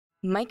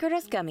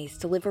Microdose gummies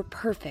deliver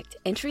perfect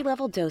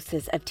entry-level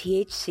doses of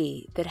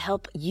THC that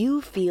help you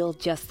feel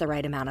just the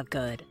right amount of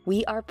good.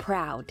 We are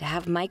proud to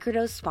have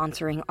Microdose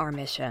sponsoring our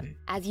mission.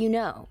 As you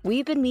know,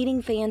 we've been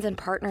meeting fans and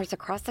partners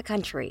across the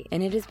country,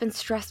 and it has been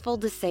stressful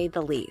to say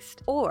the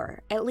least.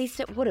 Or at least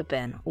it would have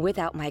been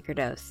without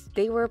Microdose.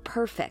 They were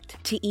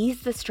perfect to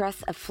ease the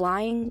stress of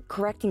flying,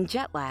 correcting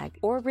jet lag,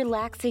 or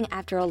relaxing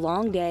after a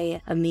long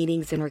day of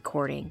meetings and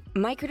recording.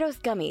 Microdose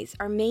gummies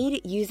are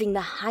made using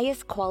the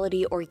highest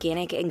quality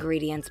organic ingredients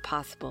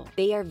possible.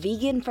 They are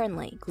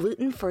vegan-friendly,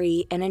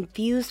 gluten-free, and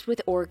infused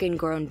with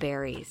Oregon-grown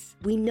berries.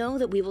 We know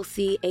that we will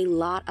see a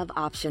lot of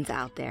options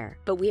out there,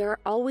 but we are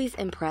always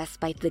impressed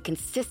by the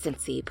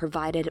consistency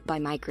provided by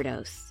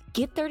Microdose.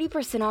 Get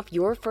 30% off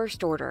your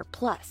first order,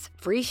 plus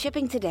free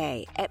shipping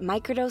today at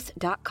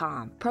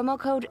microdose.com. Promo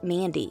code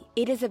MANDY.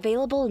 It is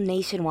available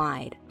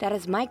nationwide. That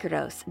is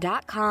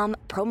microdose.com,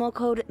 promo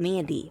code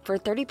MANDY for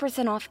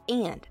 30% off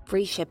and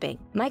free shipping.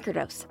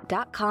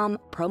 Microdose.com,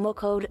 promo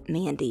code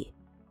MANDY.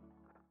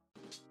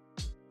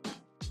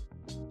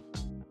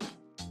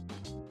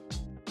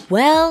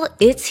 Well,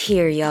 it's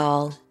here,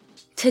 y'all.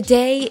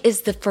 Today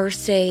is the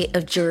first day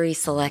of jury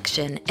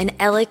selection in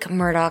Alec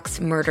Murdaugh's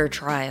murder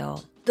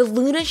trial. The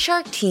Luna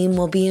Shark team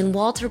will be in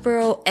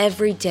Walterboro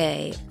every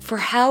day for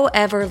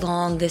however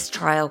long this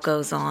trial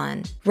goes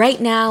on. Right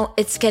now,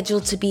 it's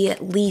scheduled to be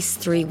at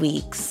least 3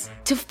 weeks.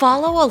 To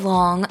follow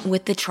along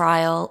with the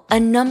trial, a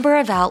number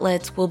of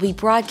outlets will be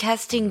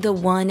broadcasting the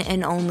one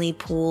and only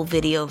pool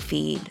video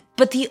feed.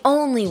 But the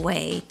only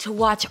way to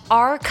watch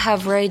our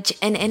coverage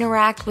and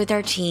interact with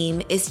our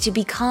team is to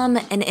become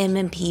an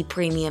MMP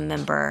Premium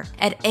member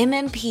at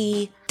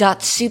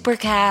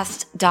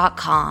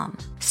mmp.supercast.com.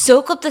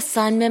 Soak Up the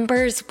Sun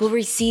members will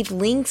receive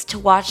links to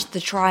watch the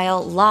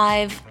trial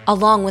live,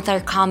 along with our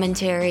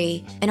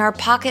commentary, and our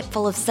Pocket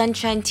Full of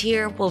Sunshine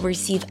tier will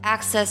receive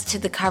access to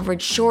the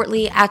coverage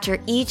shortly after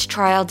each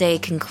trial day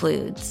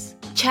concludes.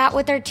 Chat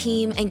with our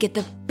team and get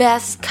the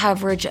best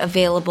coverage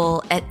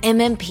available at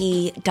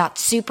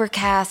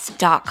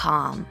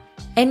mmp.supercast.com.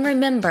 And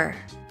remember,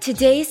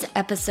 today's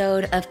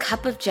episode of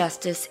Cup of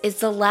Justice is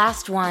the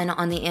last one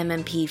on the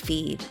MMP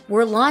feed.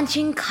 We're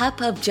launching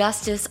Cup of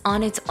Justice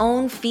on its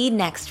own feed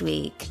next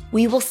week.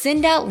 We will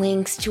send out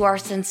links to our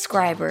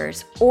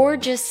subscribers or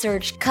just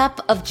search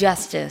Cup of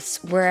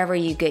Justice wherever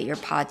you get your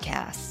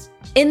podcasts.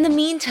 In the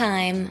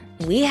meantime,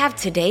 we have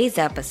today's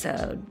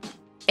episode.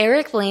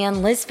 Eric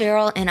Bland, Liz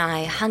Farrell, and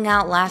I hung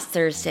out last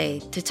Thursday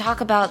to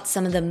talk about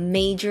some of the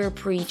major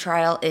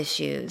pre-trial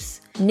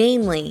issues,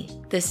 namely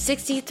the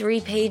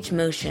 63-page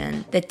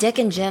motion that Dick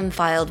and Jim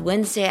filed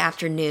Wednesday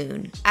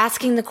afternoon,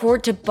 asking the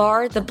court to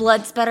bar the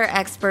blood spatter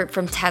expert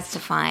from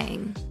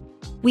testifying.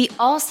 We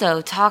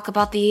also talk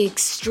about the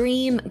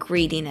extreme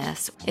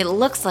greediness it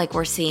looks like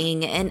we're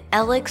seeing in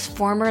Alec's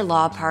former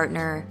law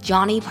partner,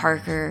 Johnny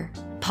Parker,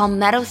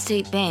 Palmetto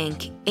State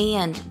Bank,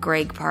 and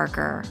Greg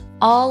Parker,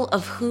 all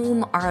of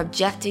whom are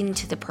objecting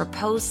to the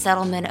proposed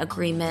settlement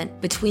agreement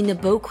between the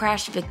boat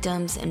crash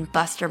victims and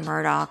Buster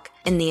Murdaugh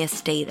and the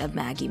estate of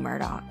Maggie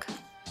Murdaugh.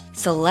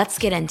 So let's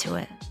get into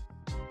it.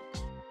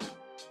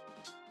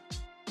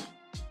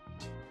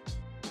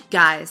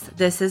 Guys,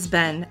 this has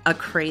been a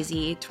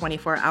crazy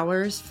 24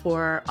 hours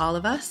for all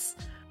of us.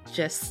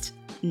 Just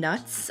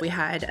nuts. We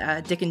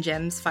had Dick and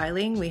Jim's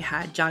filing. We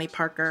had Johnny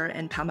Parker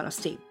and Palmetto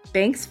State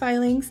Bank's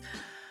filings.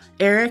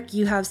 Eric,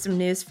 you have some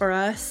news for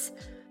us.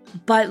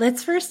 But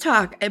let's first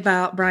talk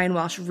about Brian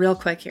Welsh real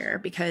quick here,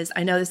 because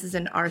I know this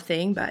isn't our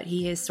thing, but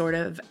he is sort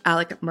of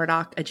Alec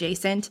Murdaugh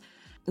adjacent.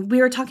 We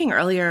were talking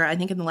earlier, I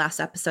think in the last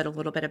episode, a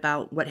little bit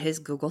about what his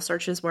Google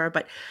searches were,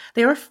 but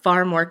they were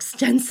far more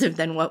extensive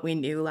than what we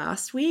knew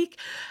last week.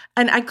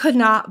 And I could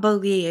not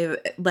believe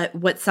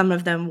what some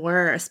of them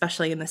were,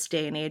 especially in this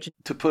day and age.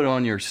 To put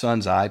on your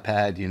son's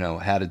iPad,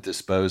 how to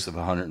dispose of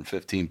a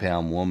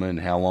 115-pound woman,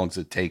 how long does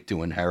it take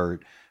to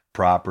inherit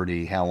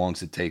property, how long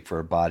does it take for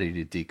a body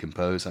to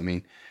decompose? I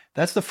mean,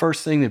 that's the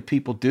first thing that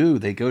people do.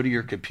 They go to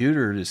your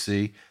computer to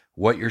see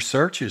what your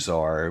searches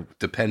are,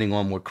 depending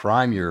on what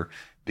crime you're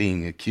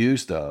being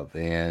accused of.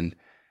 And,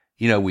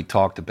 we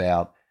talked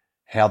about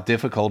how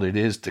difficult it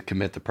is to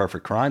commit the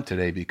perfect crime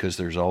today because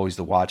there's always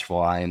the watchful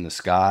eye in the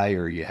sky,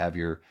 or you have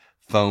your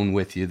phone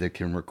with you that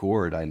can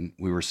record.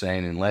 We were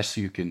saying, unless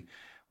you can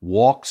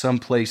walk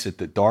someplace at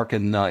the dark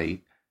of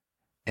night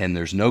and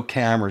there's no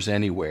cameras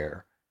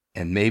anywhere,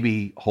 and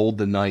maybe hold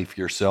the knife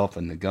yourself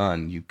and the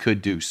gun, you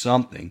could do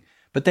something.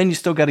 But then you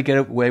still got to get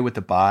away with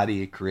the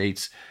body. It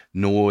creates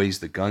noise.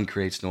 The gun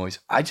creates noise.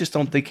 I just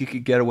don't think you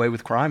could get away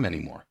with crime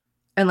anymore.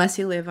 Unless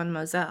you live on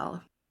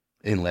Moselle.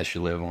 Unless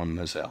you live on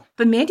Moselle.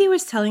 But Mandy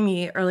was telling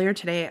me earlier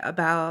today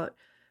about,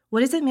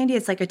 what is it, Mandy?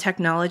 It's like a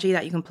technology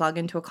that you can plug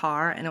into a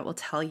car and it will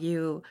tell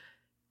you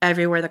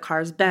everywhere the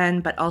car's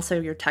been, but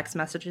also your text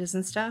messages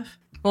and stuff.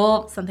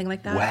 Well, something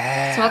like that.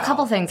 Wow. So a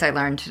couple things I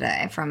learned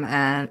today from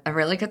a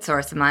really good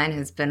source of mine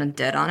who's been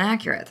dead on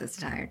accurate this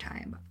entire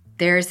time.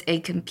 There's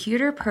a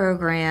computer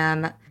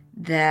program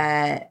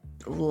that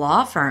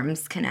law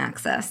firms can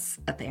access,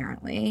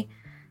 apparently,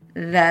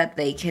 that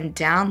they can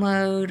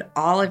download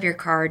all of your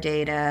car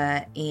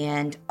data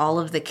and all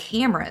of the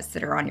cameras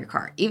that are on your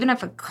car, even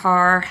if a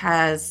car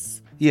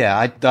has... Yeah,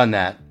 I've done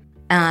that.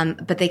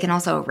 But they can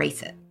also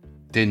erase it.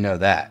 Didn't know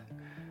that.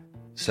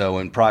 So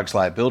in products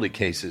liability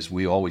cases,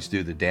 we always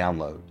do the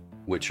download,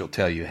 which will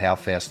tell you how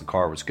fast the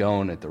car was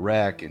going at the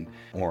wreck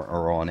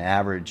or on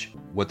average,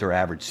 what their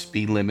average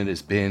speed limit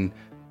has been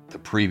the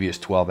previous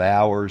 12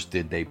 hours.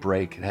 Did they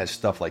brake? It has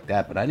stuff like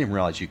that, but I didn't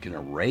realize you can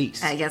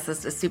erase. I guess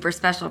it's a super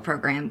special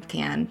program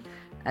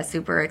a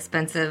super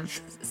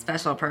expensive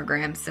special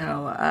program.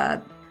 So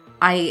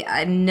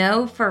I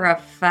know for a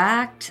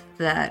fact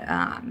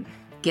that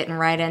getting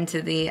right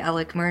into the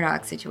Alex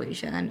Murdaugh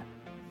situation,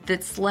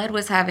 that SLED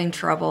was having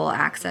trouble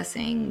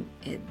accessing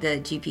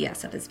the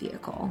GPS of his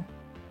vehicle.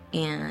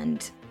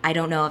 And I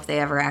don't know if they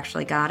ever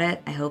actually got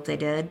it. I hope they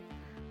did.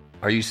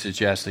 Are you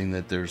suggesting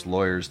that there's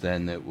lawyers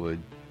then that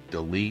would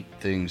delete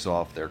things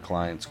off their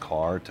client's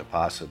car to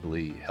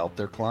possibly help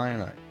their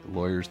client?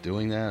 Lawyers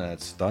doing that?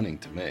 That's stunning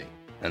to me.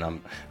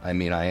 And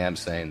I am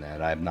saying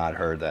that. I've not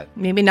heard that.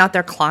 Maybe not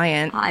their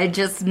client. I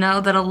just know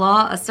that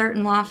a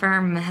certain law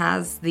firm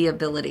has the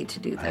ability to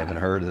do that. I haven't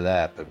heard of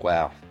that, but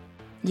wow.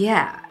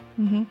 Yeah.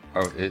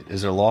 Mm-hmm.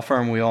 Is there a law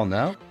firm we all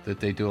know that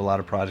they do a lot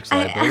of products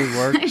liability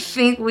work? I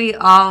think we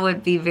all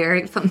would be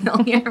very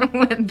familiar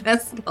with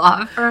this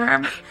law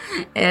firm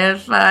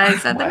if I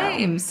said the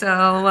name.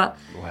 So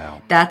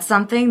that's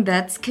something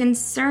that's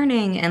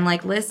concerning. And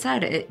like Liz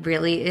said, it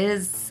really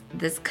is.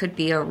 This could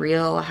be a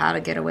real how to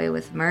get away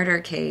with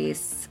murder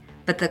case.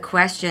 But the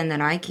question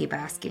that I keep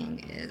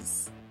asking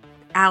is,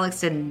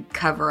 Alex didn't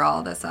cover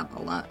all this up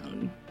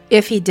alone.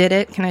 If he did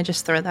it, can I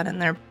just throw that in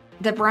there?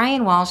 The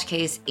Brian Walsh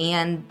case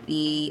and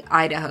the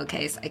Idaho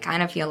case, I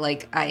kind of feel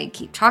like I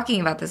keep talking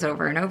about this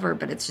over and over,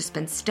 but it's just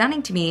been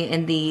stunning to me.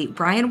 In the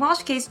Brian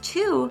Walsh case,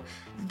 too,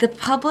 the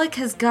public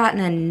has gotten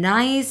a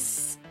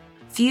nice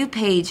few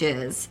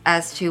pages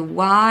as to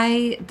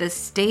why the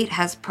state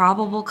has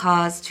probable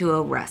cause to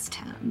arrest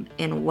him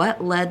and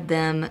what led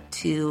them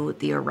to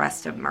the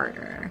arrest of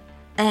murder.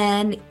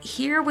 And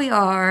here we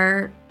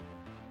are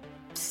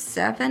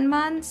 7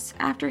 months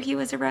after he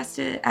was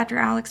arrested, after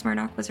Alex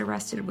Murdaugh was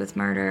arrested with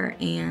murder,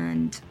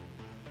 and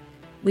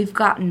we've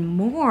gotten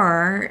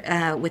more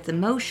with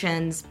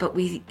emotions, but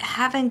we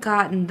haven't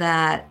gotten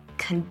that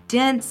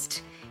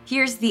condensed,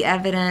 here's the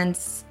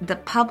evidence, the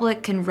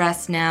public can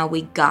rest now,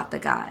 we got the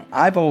guy.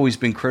 I've always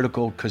been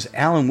critical because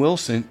Alan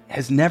Wilson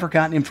has never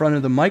gotten in front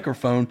of the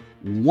microphone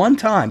one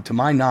time, to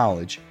my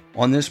knowledge,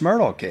 on this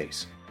Murdaugh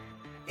case.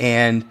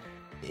 And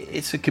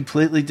it's a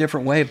completely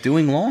different way of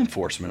doing law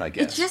enforcement, I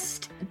guess. It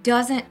just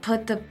doesn't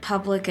put the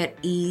public at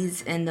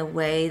ease in the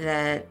way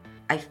that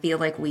I feel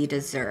like we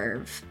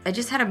deserve. I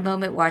just had a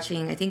moment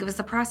watching, I think it was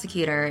the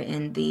prosecutor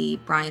in the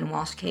Brian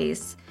Walsh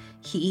case.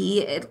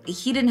 He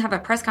didn't have a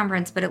press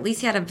conference, but at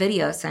least he had a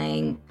video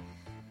saying,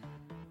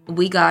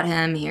 we got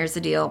him, here's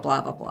the deal,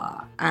 blah, blah,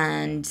 blah.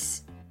 And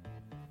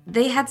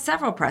they had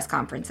several press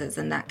conferences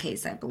in that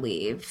case, I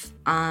believe.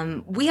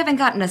 We haven't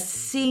gotten a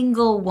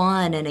single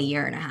one in a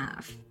year and a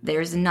half.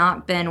 There's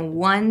not been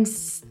one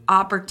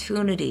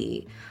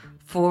opportunity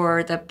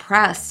for the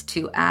press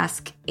to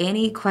ask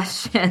any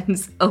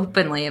questions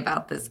openly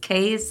about this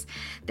case.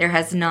 There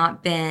has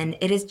not been.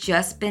 It has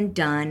just been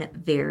done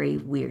very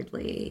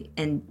weirdly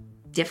and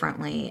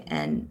differently.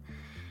 And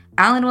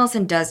Alan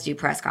Wilson does do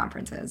press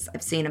conferences.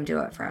 I've seen him do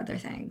it for other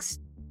things.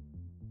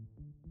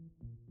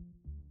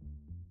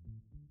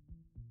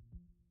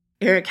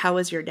 Eric, how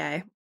was your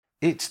day?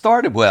 It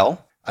started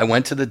well. I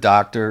went to the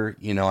doctor.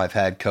 I've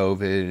had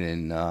COVID,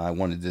 and I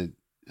wanted to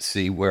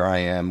see where I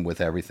am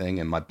with everything.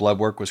 And my blood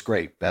work was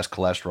great. Best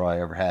cholesterol I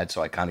ever had.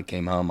 So I kind of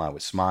came home. I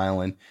was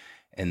smiling.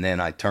 And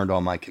then I turned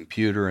on my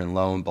computer, and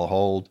lo and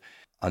behold,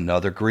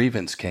 another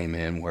grievance came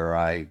in where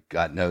I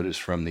got notice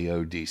from the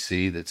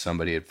ODC that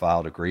somebody had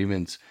filed a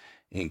grievance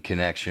in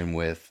connection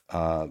with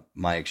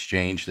my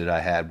exchange that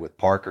I had with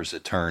Parker's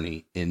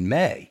attorney in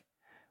May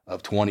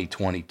of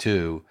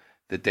 2022,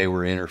 that they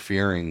were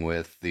interfering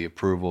with the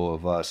approval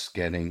of us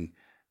getting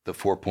the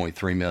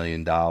 $4.3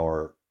 million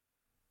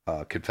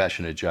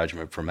confession of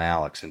judgment from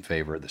Alex in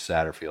favor of the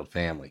Satterfield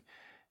family.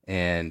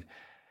 And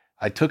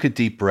I took a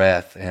deep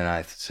breath and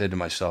I said to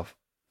myself,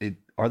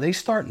 are they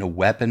starting to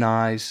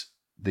weaponize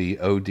the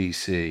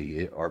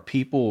ODC? Are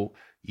people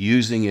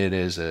using it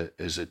as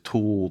a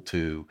tool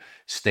to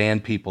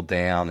stand people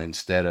down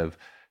instead of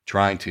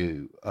trying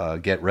to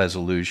get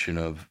resolution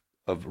of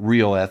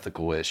real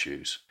ethical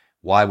issues?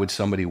 Why would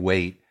somebody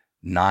wait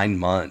 9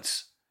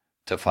 months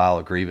to file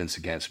a grievance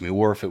against me?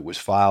 Or if it was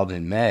filed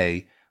in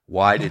May,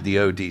 why did the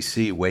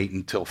ODC wait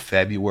until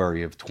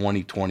February of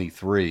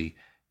 2023,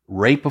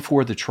 right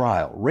before the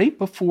trial,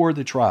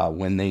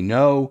 when they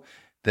know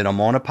that I'm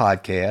on a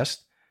podcast,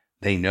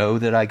 they know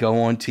that I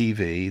go on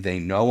TV, they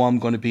know I'm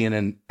going to be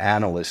an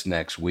analyst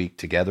next week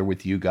together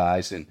with you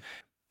guys. And,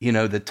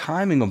 the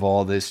timing of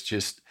all this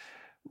just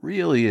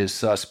really is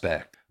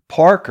suspect.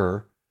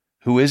 Parker,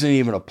 who isn't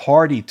even a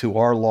party to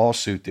our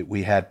lawsuit that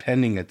we had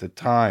pending at the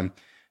time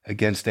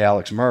against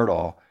Alex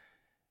Murdaugh,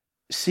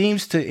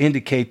 seems to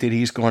indicate that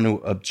he's going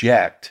to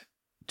object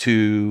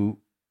to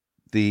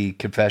the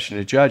confession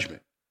of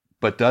judgment,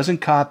 but doesn't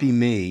copy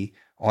me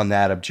on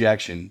that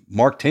objection.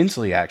 Mark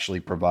Tinsley actually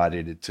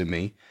provided it to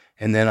me,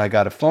 and then I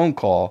got a phone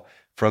call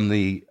from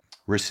the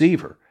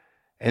receiver.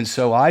 And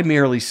so I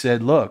merely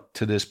said, look,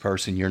 to this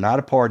person, you're not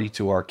a party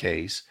to our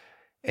case,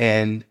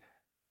 and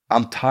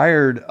I'm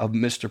tired of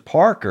Mr.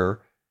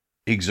 Parker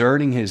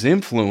exerting his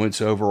influence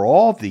over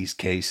all of these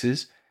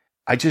cases.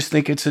 I just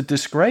think it's a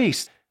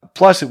disgrace.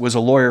 Plus, it was a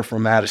lawyer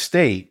from out of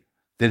state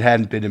that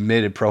hadn't been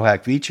admitted pro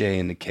hac vice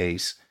in the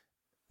case,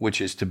 which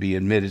is to be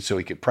admitted so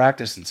he could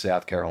practice in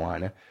South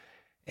Carolina.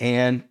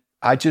 And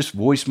I just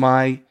voiced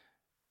my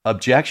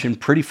objection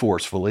pretty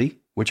forcefully,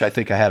 which I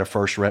think I had a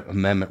First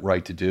Amendment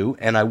right to do.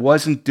 And I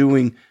wasn't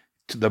doing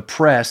to the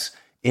press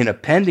in a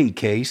pending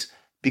case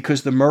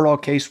because the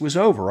Murdaugh case was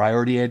over. I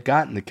already had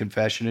gotten the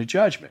confession of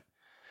judgment.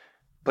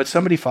 But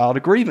somebody filed a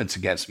grievance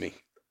against me.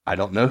 I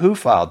don't know who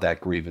filed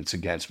that grievance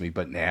against me,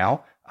 but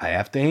now I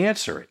have to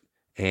answer it.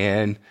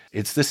 And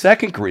it's the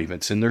second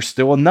grievance, and there's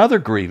still another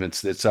grievance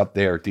that's up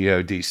there at the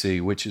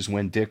ODC, which is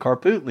when Dick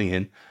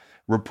Harpootlian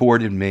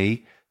reported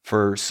me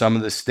for some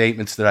of the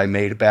statements that I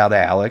made about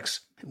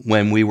Alex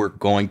when we were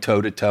going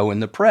toe-to-toe in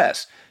the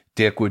press.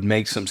 Dick would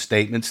make some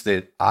statements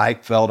that I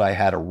felt I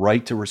had a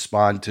right to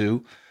respond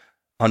to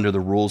under the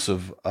rules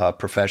of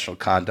professional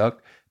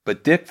conduct,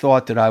 but Dick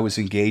thought that I was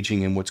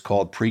engaging in what's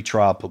called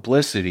pretrial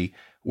publicity,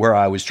 where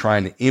I was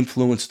trying to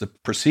influence the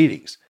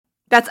proceedings.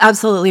 That's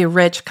absolutely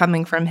rich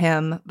coming from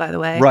him, by the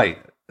way. Right.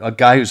 A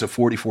guy who's a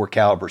 .44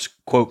 caliber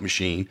quote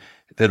machine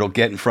that'll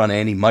get in front of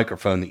any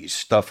microphone that you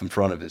stuff in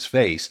front of his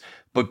face.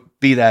 But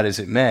be that as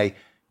it may,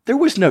 there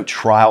was no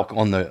trial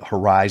on the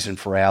horizon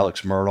for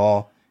Alex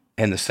Murdaugh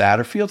and the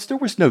Satterfields. There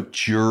was no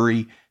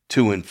jury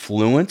to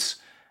influence.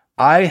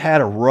 I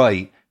had a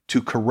right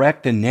to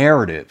correct the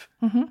narrative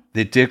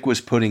that Dick was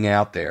putting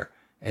out there.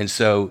 And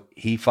so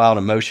he filed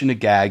a motion to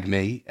gag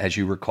me, as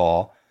you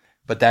recall,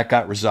 but that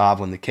got resolved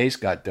when the case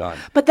got done.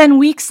 But then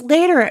weeks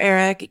later,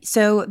 Eric,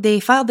 so they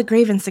filed the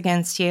grievance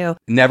against you.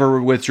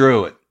 Never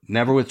withdrew it.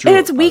 And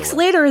it's weeks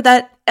later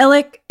that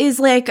Alec is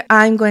like,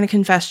 I'm going to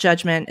confess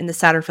judgment in the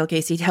Satterfield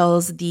case. He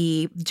tells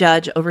the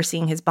judge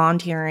overseeing his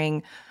bond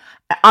hearing.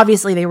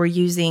 Obviously, they were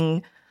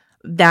using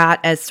that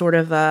as sort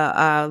of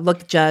a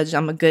look, judge,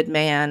 I'm a good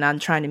man. I'm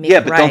trying to make it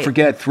right. Yeah, but don't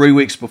forget, 3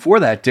 weeks before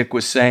that, Dick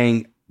was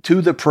saying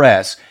to the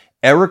press,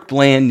 Eric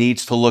Bland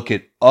needs to look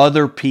at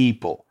other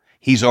people.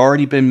 He's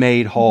already been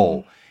made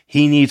whole.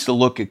 He needs to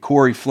look at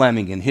Corey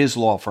Fleming and his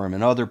law firm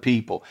and other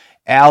people.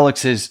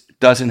 Alex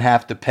doesn't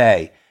have to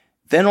pay.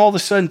 Then all of a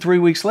sudden, 3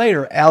 weeks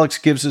later, Alex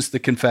gives us the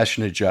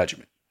confession of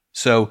judgment.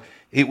 So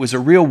it was a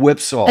real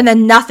whipsaw. And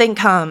then nothing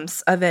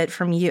comes of it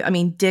from you. I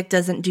mean, Dick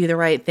doesn't do the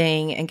right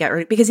thing and get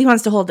rid, because he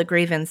wants to hold the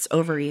grievance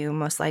over you,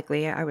 most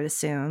likely, I would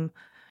assume.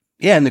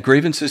 Yeah, and the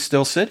grievance is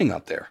still sitting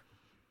up there.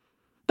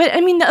 But,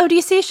 I mean, the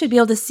ODC should be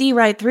able to see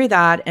right through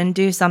that and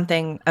do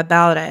something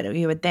about it,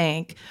 you would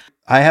think.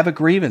 I have a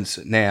grievance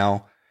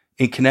now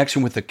in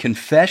connection with the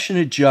confession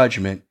of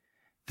judgment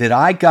that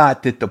I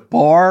got that the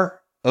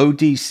bar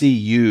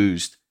ODC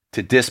used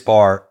to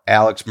disbar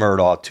Alex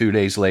Murdaugh 2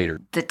 days later.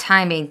 The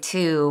timing,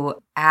 too,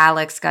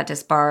 Alex got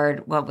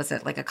disbarred, what was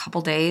it, like a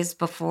couple days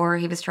before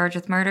he was charged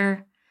with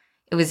murder?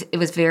 It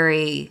was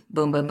very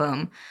boom, boom,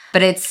 boom.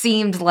 But it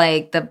seemed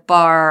like the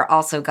bar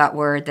also got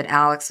word that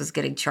Alex was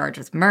getting charged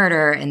with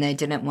murder and they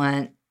didn't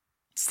want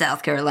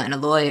South Carolina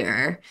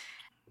lawyer.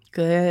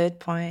 Good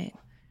point.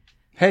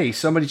 Hey,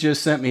 somebody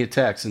just sent me a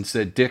text and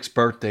said Dick's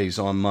birthday's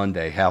on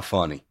Monday. How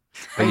funny.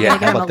 But yeah,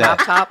 how about that?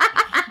 Laptop?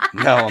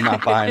 No, I'm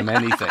not buying him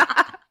anything.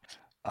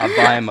 I'll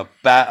buy him a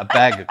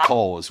bag of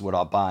coal is what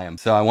I'll buy him.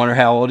 So I wonder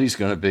how old he's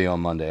going to be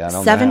on Monday. I don't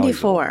know.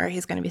 74.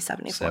 He's going to be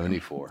 74.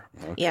 74.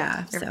 Okay.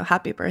 Yeah. So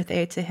happy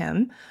birthday to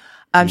him.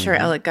 I'm sure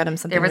Alec got him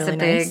something really nice.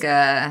 There was a big,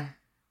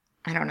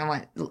 I don't know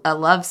what, a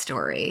love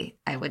story,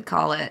 I would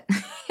call it,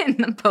 in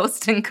the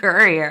Post and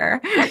Courier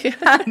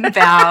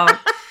about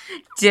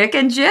Dick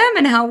and Jim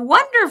and how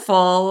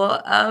wonderful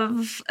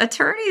of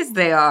attorneys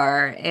they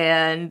are.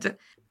 And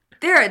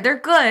they're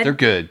good. They're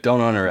good.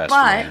 Don't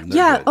underestimate them.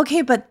 Yeah, good.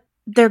 okay, but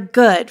they're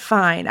good.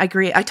 Fine. I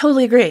agree. I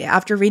totally agree.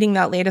 After reading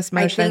that latest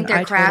motion, I think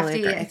they're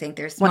crafty. Totally I think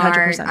they're smart.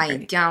 100% I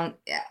agree. don't.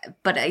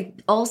 But I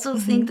also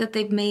think that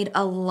they've made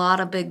a lot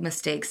of big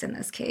mistakes in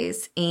this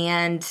case.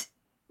 And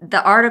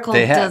the article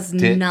does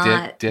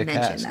not Dick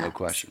mention has, that. no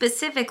question.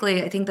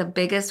 Specifically, I think the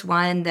biggest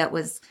one that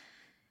was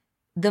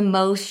the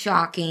most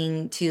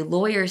shocking to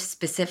lawyers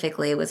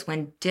specifically was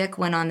when Dick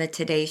went on the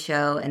Today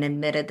Show and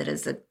admitted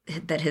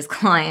that his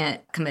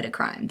client committed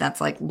crime. That's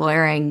like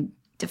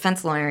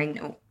defense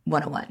lawyering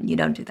 101. You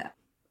don't do that.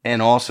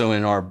 And also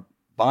in our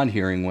bond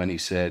hearing when he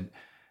said,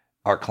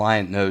 our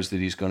client knows that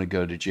he's going to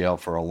go to jail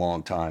for a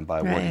long time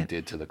by what he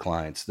did to the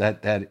clients.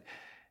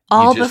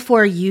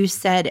 Before you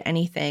said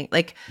anything.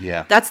 Like,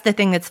 yeah. That's the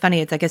thing that's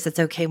funny. It's, I guess it's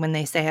okay when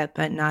they say it,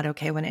 but not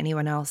okay when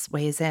anyone else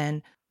weighs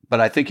in. But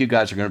I think you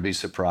guys are going to be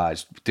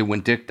surprised when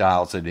Dick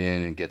dials it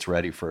in and gets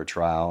ready for a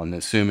trial, and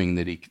assuming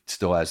that he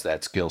still has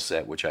that skill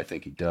set, which I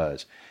think he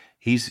does,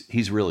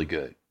 he's really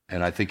good.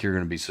 And I think you're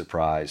going to be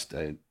surprised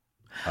at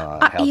how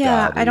dialed he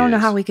I don't know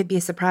is. how we could be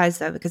surprised,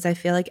 though, because I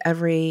feel like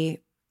every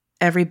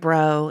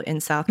bro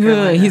in South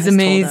Carolina he's has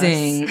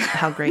amazing. Told us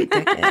how great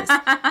Dick is.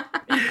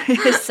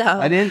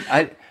 So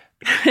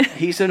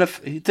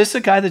this is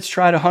a guy that's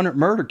tried 100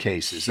 murder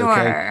cases. Sure.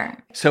 Okay.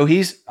 So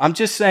I'm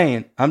just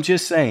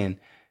saying,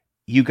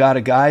 you got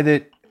a guy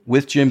that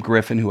with Jim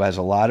Griffin, who has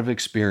a lot of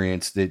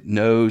experience, that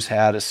knows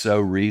how to sow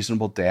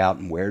reasonable doubt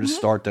and where to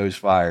start those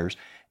fires.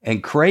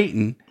 And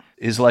Creighton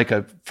is like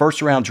a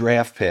first round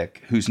draft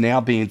pick who's now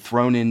being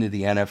thrown into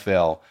the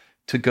NFL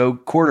to go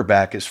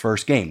quarterback his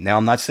first game. Now,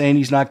 I'm not saying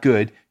he's not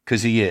good,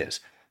 because he is,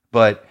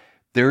 but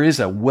there is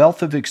a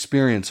wealth of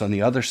experience on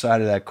the other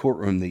side of that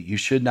courtroom that you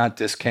should not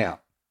discount.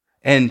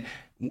 And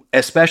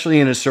especially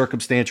in a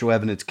circumstantial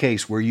evidence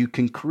case where you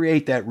can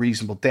create that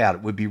reasonable doubt,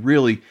 it would be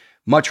really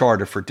much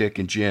harder for Dick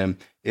and Jim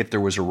if there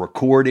was a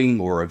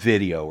recording or a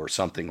video or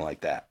something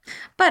like that.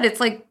 But it's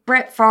like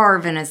Brett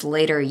Favre in his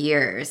later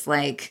years.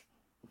 Like,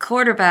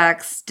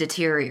 quarterbacks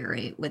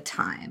deteriorate with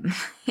time.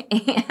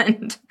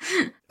 And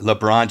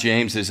LeBron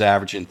James is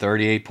averaging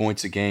 38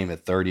 points a game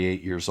at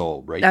 38 years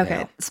old now.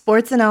 Okay.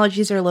 Sports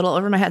analogies are a little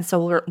over my head,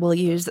 so we'll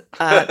use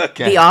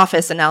The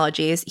Office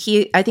analogies.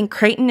 I think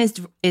Creighton is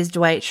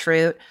Dwight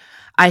Schrute.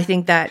 I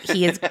think that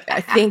he is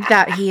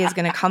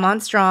going to come on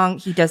strong.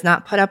 He does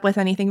not put up with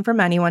anything from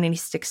anyone, and he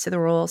sticks to the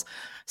rules.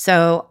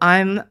 So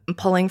I'm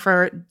pulling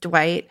for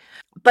Dwight.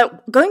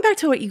 But going back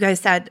to what you guys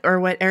said, or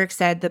what Eric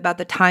said about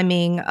the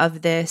timing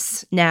of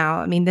this now,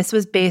 I mean, this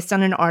was based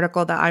on an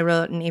article that I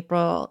wrote in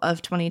April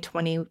of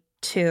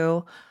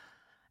 2022,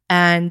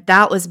 and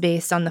that was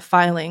based on the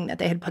filing that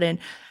they had put in.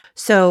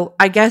 So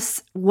I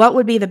guess what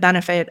would be the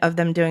benefit of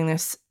them doing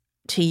this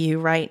to you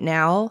right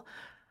now?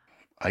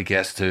 I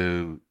guess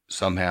to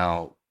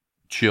somehow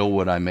chill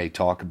what I may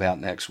talk about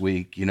next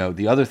week. You know,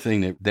 the other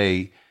thing that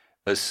they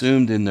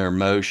assumed in their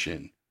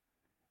motion,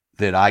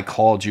 that I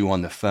called you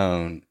on the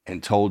phone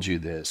and told you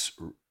this,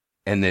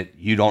 and that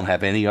you don't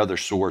have any other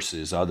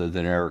sources other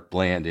than Eric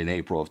Bland in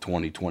April of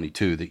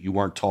 2022, that you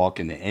weren't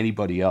talking to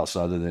anybody else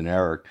other than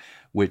Eric,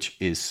 which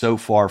is so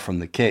far from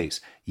the case.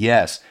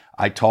 Yes,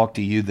 I talked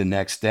to you the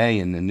next day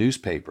in the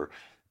newspaper,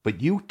 but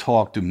you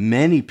talked to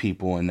many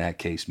people in that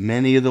case,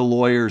 many of the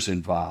lawyers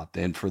involved,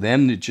 and for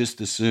them to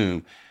just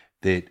assume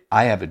that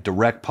I have a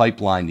direct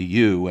pipeline to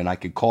you and I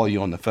could call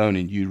you on the phone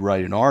and you'd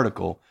write an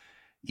article,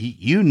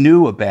 you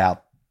knew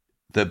about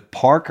the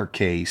Parker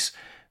case.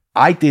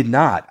 I did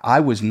not. I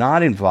was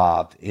not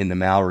involved in the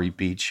Mallory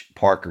Beach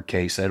Parker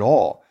case at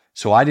all.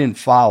 So I didn't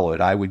follow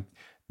it.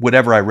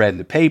 Whatever I read in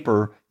the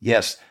paper,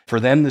 yes, for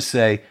them to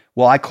say,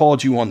 well, I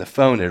called you on the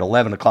phone at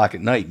 11 o'clock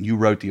at night and you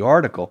wrote the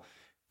article,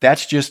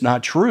 that's just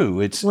not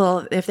true.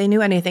 Well, if they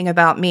knew anything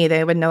about me,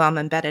 they would know I'm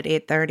in bed at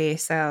 8:30.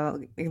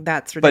 So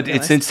that's ridiculous. But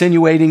it's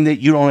insinuating that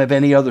you don't have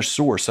any other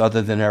source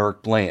other than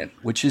Eric Bland,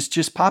 which is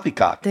just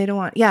poppycock. They don't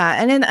want,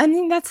 yeah. And I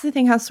think that's the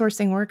thing how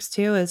sourcing works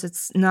too, is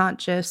it's not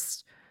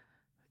just,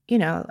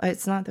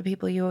 it's not the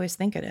people you always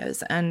think it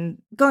is.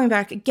 And going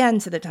back again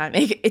to the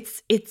timing,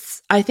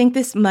 I think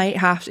this might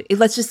have to,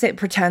 let's just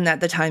pretend that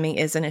the timing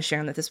is an issue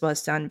and that this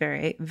was done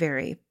very,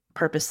 very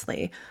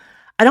purposely.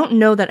 I don't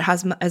know that it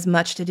has as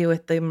much to do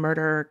with the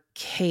murder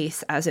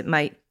case as it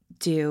might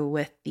do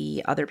with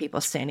the other people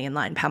standing in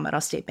line, Palmetto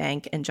State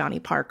Bank and Johnny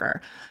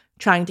Parker,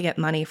 trying to get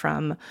money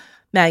from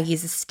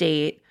Maggie's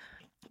estate,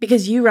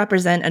 because you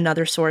represent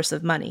another source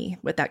of money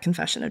with that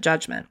confession of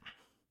judgment,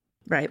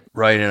 right?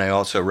 Right, and I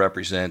also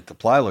represent the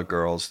Plyler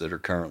girls that are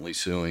currently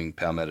suing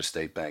Palmetto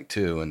State Bank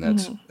too, and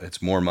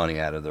it's more money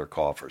out of their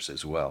coffers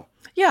as well.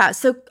 Yeah,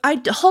 so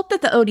I hope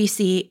that the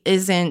ODC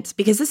isn't,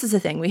 because this is the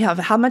thing. We have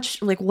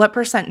what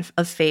percent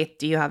of faith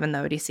do you have in the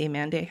ODC,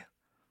 Mandy?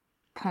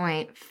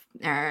 I'll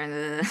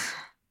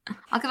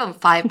give them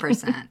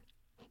 5%.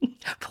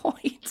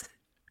 Point.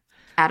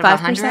 Out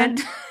of 100?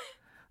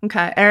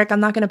 Okay, Eric, I'm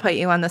not going to put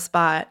you on the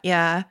spot.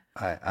 Yeah.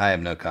 I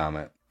have no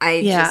comment.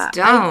 I just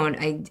don't.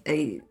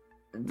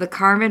 The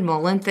Carmen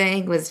Mullen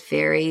thing was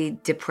very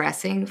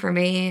depressing for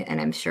me,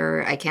 and I'm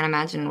sure I can't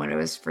imagine what it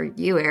was for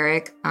you,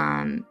 Eric.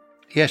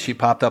 Yeah, she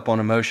popped up on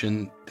a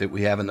motion that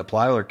we have in the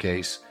Plyler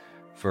case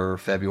for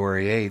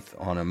February 8th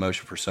on a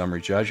motion for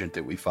summary judgment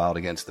that we filed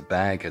against the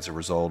bank as a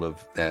result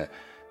of the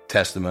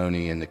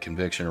testimony and the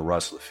conviction of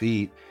Russ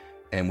Lafitte.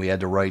 And we had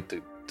to write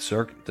the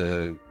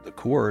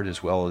court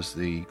as well as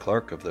the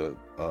clerk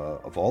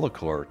of all the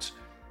courts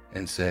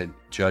and said,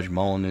 Judge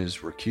Mullen is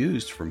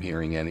recused from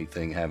hearing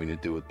anything having to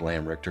do with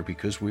Bland Richter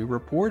because we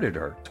reported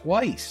her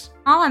twice.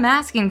 All I'm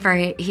asking for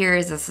here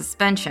is a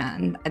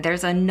suspension.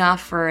 There's enough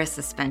for a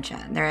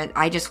suspension.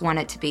 I just want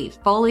it to be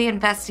fully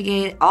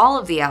investigated, all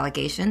of the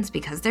allegations,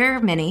 because there are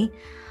many.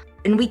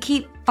 And we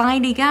keep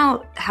finding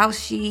out how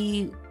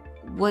she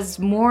was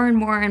more and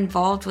more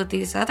involved with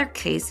these other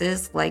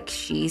cases, like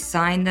she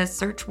signed the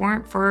search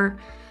warrant for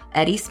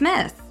Eddie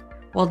Smith.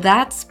 Well,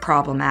 that's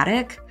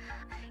problematic.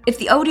 If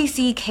the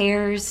ODC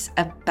cares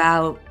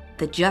about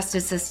the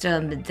justice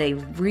system, they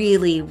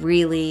really,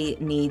 really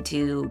need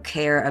to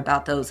care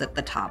about those at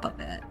the top of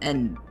it.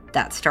 And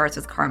that starts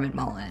with Carmen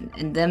Mullen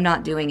and them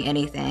not doing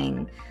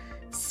anything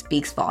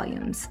speaks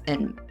volumes,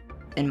 in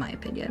my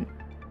opinion.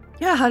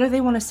 Yeah, how do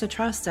they want us to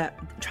trust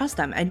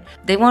them? And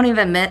they won't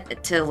even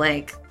admit to,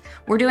 like,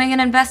 we're doing an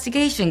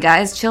investigation,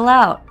 guys, chill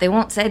out. They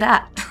won't say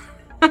that.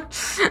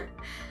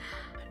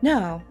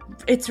 No,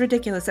 it's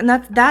ridiculous. And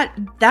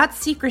that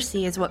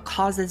secrecy is what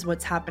causes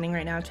what's happening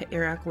right now to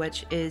Iraq,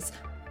 which is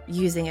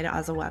using it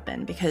as a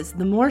weapon. Because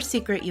the more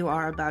secret you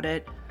are about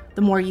it,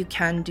 the more you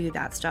can do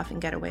that stuff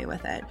and get away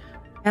with it.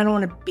 I don't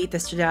want to beat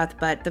this to death,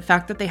 but the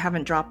fact that they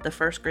haven't dropped the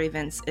first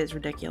grievance is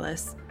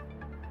ridiculous.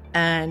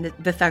 And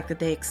the fact that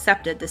they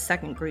accepted the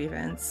second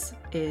grievance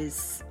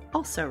is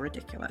also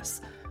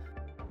ridiculous.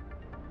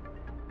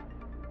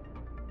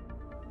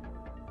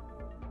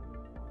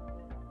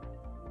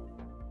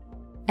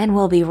 And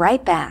we'll be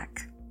right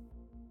back.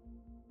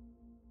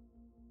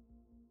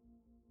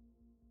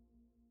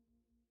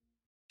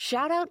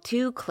 Shout out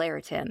to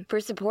Claritin for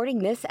supporting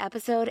this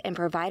episode and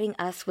providing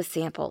us with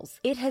samples.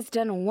 It has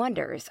done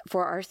wonders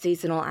for our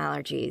seasonal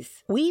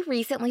allergies. We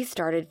recently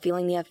started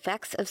feeling the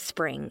effects of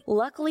spring.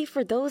 Luckily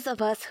for those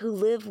of us who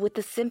live with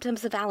the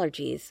symptoms of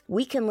allergies,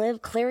 we can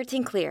live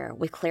Claritin Clear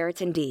with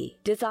Claritin D.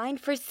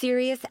 Designed for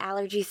serious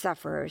allergy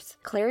sufferers,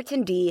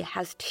 Claritin D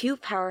has 2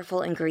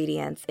 powerful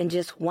ingredients in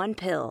just 1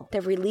 pill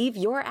that relieve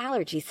your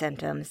allergy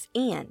symptoms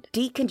and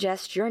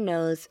decongest your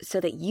nose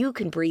so that you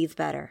can breathe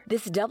better.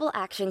 This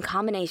double-action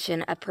combination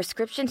of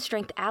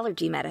prescription-strength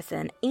allergy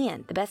medicine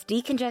and the best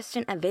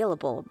decongestant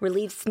available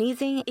relieves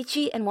sneezing,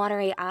 itchy and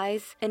watery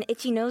eyes, an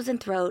itchy nose and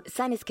throat,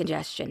 sinus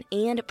congestion,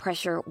 and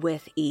pressure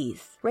with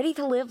ease. Ready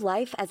to live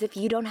life as if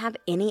you don't have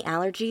any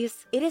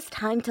allergies? It is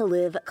time to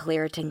live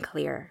Claritin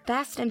Clear.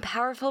 Fast and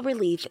powerful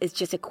relief is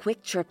just a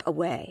quick trip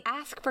away.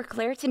 Ask for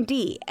Claritin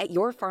D at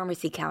your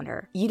pharmacy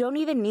counter. You don't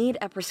even need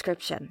a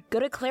prescription. Go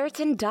to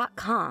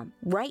Claritin.com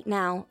right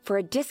now for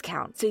a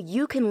discount so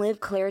you can live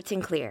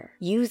Claritin Clear.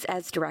 Use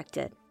as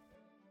directed.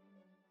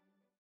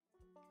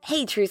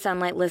 Hey, True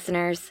Sunlight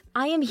listeners.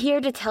 I am here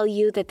to tell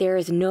you that there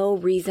is no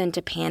reason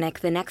to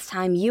panic the next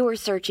time you are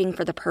searching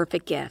for the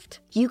perfect gift.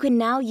 You can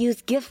now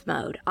use gift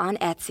mode on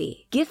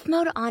Etsy. Gift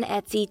mode on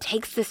Etsy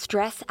takes the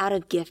stress out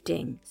of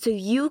gifting, so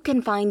you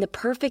can find the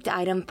perfect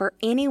item for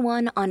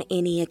anyone on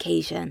any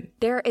occasion.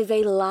 There is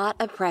a lot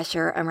of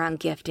pressure around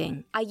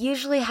gifting. I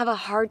usually have a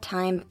hard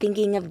time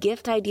thinking of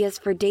gift ideas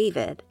for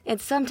David, and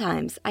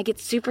sometimes I get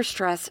super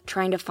stressed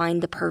trying to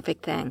find the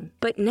perfect thing.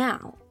 But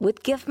now,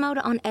 with gift mode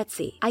on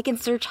Etsy, I can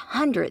search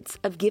hundreds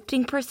of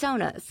gifting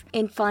personas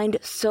and find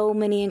so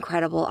many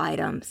incredible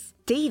items.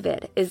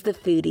 David is the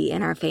foodie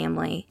in our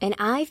family, and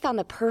I found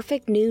the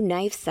perfect new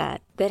knife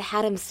set that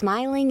had him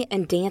smiling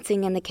and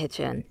dancing in the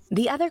kitchen.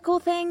 The other cool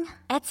thing?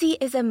 Etsy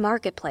is a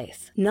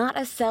marketplace, not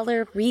a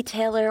seller,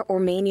 retailer, or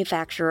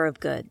manufacturer of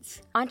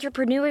goods.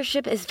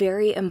 Entrepreneurship is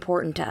very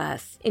important to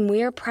us, and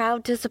we are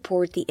proud to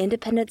support the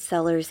independent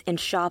sellers and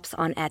shops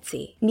on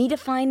Etsy. Need to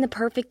find the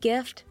perfect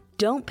gift?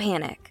 Don't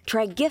panic.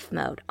 Try gift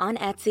mode on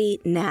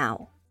Etsy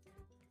now.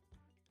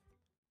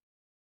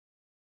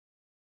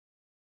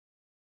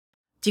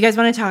 Do you guys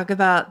want to talk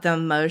about the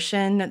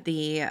motion,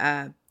 the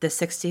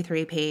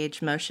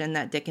 63-page motion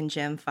that Dick and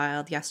Jim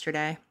filed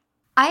yesterday?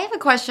 I have a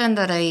question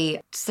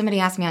that somebody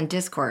asked me on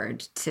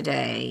Discord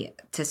today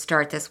to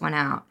start this one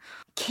out.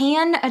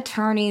 Can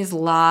attorneys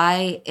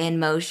lie in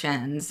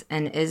motions,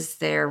 and is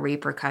there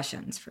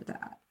repercussions for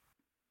that?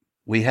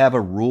 We have a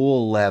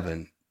Rule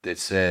 11 that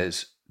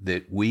says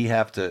that we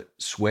have to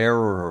swear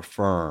or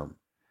affirm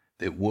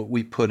that what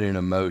we put in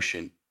a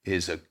motion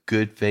is a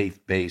good faith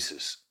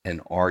basis, an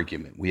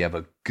argument. We have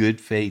a good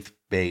faith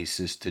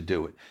basis to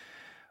do it.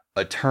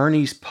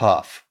 Attorneys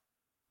puff.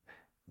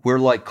 We're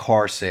like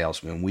car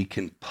salesmen. We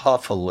can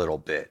puff a little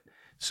bit.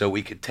 So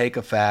we could take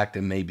a fact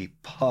and maybe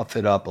puff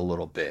it up a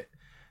little bit.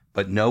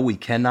 But no, we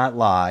cannot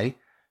lie.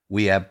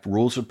 We have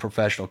rules of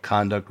professional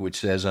conduct, which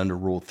says under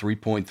Rule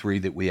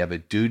 3.3 that we have a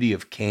duty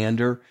of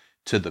candor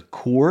to the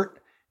court,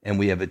 and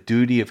we have a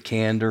duty of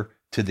candor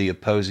to the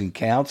opposing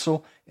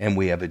counsel, and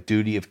we have a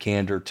duty of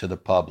candor to the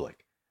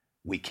public.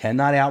 We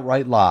cannot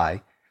outright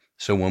lie.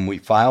 So when we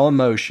file a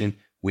motion,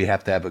 we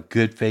have to have a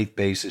good faith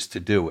basis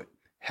to do it.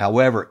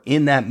 However,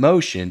 in that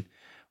motion,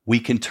 we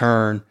can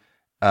turn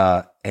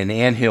an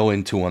anthill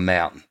into a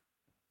mountain,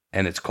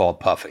 and it's called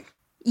puffing.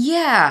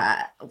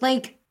 Yeah,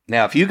 like...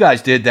 Now, if you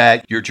guys did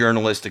that, your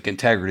journalistic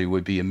integrity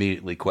would be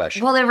immediately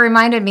questioned. Well, it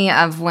reminded me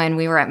of when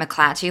we were at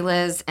McClatchy,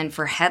 Liz, and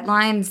for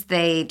headlines,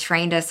 they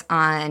trained us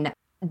on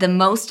the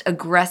most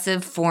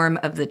aggressive form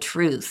of the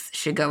truth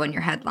should go in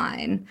your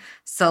headline.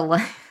 So,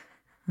 like...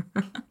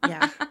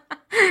 Yeah.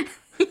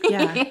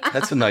 Yeah.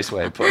 That's a nice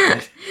way of putting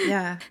it.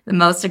 Yeah. The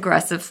most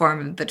aggressive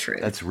form of the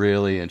truth. That's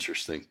really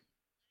interesting.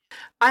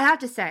 I have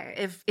to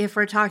say, if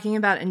we're talking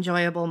about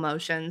enjoyable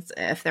motions,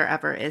 if there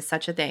ever is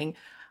such a thing,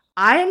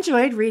 I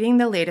enjoyed reading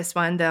the latest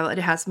one, though it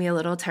has me a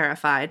little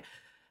terrified.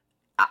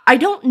 I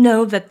don't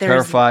know that there's...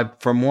 Terrified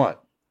from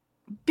what?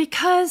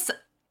 Because,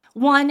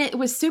 one, it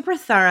was super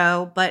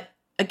thorough, but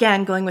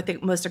again, going with the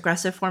most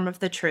aggressive form of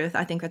the truth,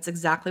 I think that's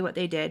exactly what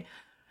they did.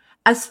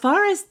 As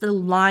far as the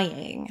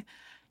lying,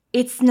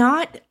 it's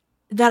not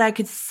that I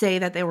could say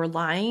that they were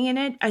lying in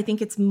it. I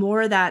think it's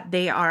more that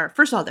they are,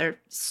 first of all, they're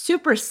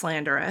super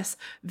slanderous,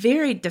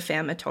 very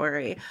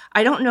defamatory.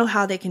 I don't know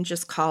how they can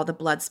just call the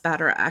blood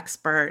spatter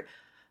expert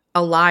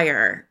a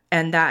liar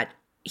and that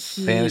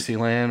he...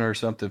 Fantasyland or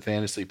something,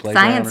 Fantasy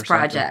Playground Science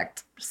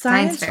Project.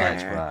 Science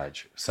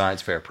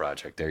Fair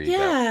Project. There you go.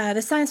 Yeah,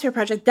 the Science Fair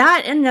Project.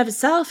 That in and of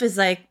itself is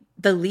like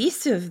the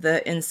least of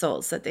the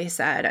insults that they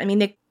said. I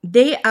mean,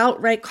 they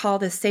outright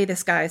say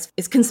this guy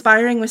is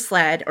conspiring with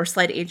SLED or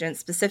SLED agents,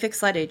 specific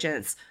SLED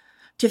agents,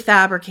 to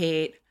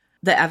fabricate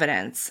the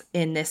evidence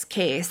in this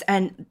case.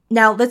 And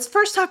now let's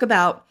first talk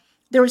about,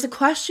 there was a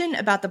question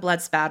about the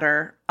blood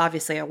spatter,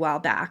 obviously a while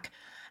back.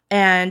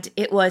 And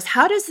it was,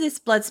 how does this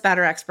blood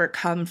spatter expert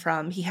come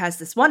from? He has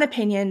this one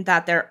opinion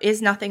that there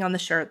is nothing on the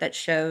shirt that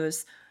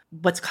shows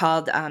what's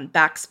called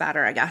back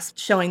spatter, I guess,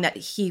 showing that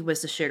he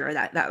was the shooter,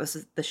 that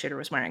was the shooter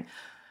was wearing.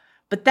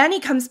 But then he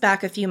comes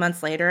back a few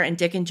months later, and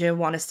Dick and Jim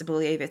want us to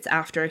believe it's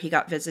after he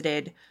got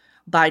visited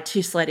by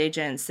 2 SLED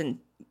agents and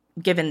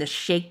given the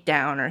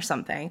shakedown or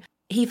something.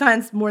 He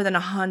finds more than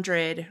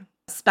 100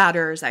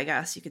 spatters, I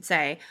guess you could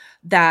say,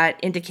 that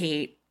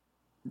indicate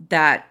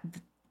that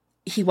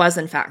he was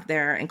in fact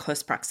there in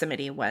close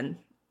proximity when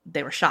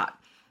they were shot,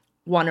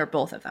 one or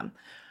both of them.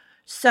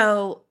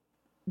 So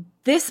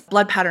this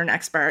blood pattern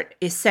expert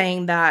is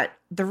saying that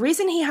the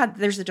reason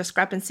there's a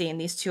discrepancy in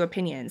these 2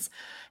 opinions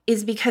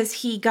is because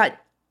he got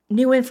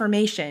new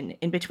information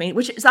in between,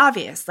 which is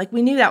obvious. Like,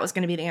 we knew that was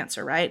going to be the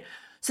answer, right?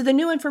 So the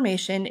new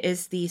information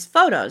is these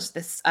photos,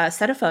 this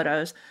set of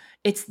photos.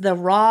 It's the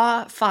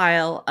raw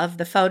file of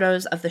the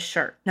photos of the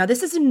shirt. Now,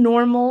 this is a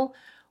normal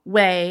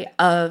way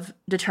of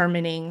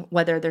determining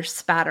whether there's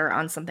spatter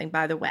on something,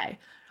 by the way.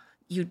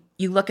 You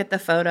look at the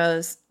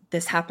photos.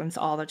 This happens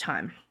all the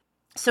time.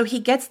 So he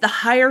gets the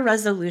higher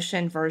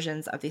resolution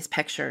versions of these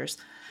pictures,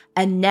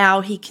 and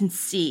now he can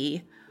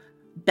see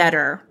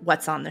better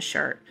what's on the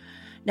shirt.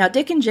 Now,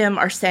 Dick and Jim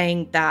are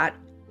saying that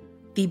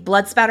the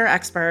blood spatter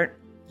expert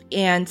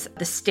and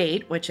the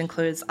state, which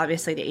includes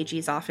obviously the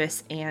AG's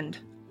office and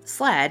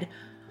SLED,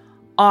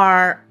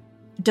 are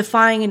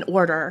defying an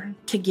order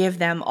to give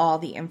them all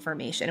the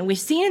information. And we've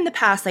seen in the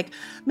past, like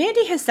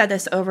Mandy has said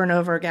this over and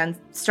over again,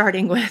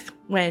 starting with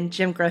when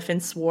Jim Griffin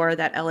swore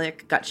that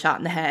Ellick got shot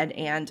in the head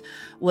and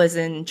was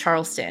in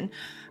Charleston.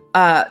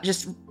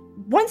 Just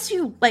once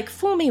you, like,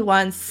 fool me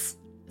once,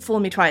 fool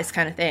me twice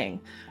kind of thing.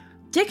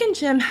 Dick and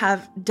Jim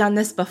have done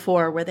this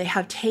before, where they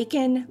have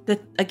taken,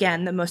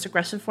 the most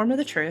aggressive form of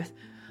the truth,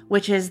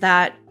 which is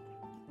that,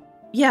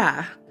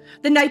 yeah,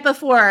 the night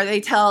before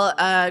they tell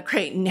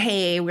Creighton,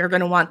 hey, we're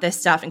going to want this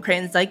stuff. And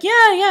Creighton's like,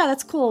 yeah,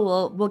 that's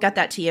cool. We'll get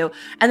that to you.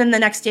 And then the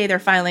next day they're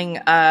filing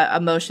a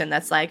motion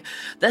that's like,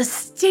 the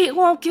state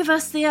won't give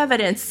us the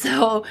evidence,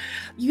 so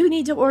you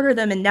need to order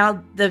them. And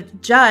now the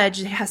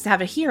judge has to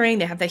have a hearing.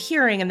 They have the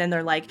hearing, and then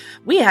they're like,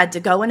 we had to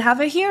go and have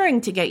a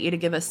hearing to get you to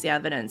give us the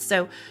evidence.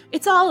 So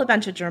it's all a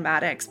bunch of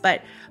dramatics.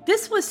 But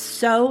this was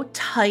so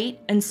tight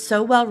and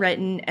so well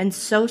written and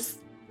so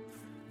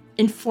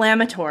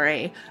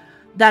inflammatory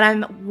that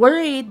I'm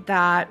worried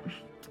that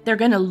they're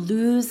going to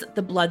lose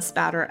the blood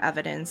spatter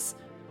evidence,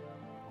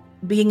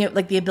 being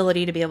like the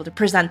ability to be able to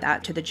present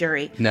that to the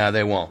jury. No,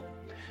 they won't.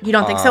 You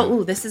don't think so?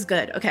 Ooh, this is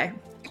good. Okay.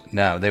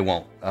 No, they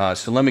won't.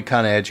 So let me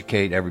kind of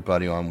educate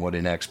everybody on what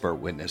an expert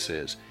witness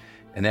is.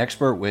 An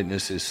expert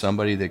witness is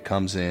somebody that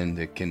comes in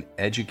that can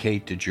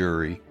educate the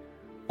jury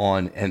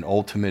on an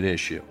ultimate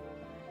issue.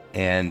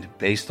 And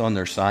based on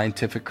their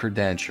scientific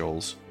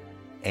credentials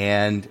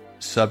and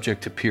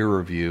subject to peer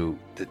review,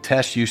 the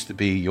test used to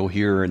be, you'll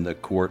hear in the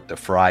court, the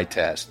Fry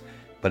test,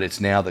 but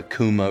it's now the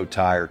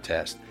Kumho-Tyre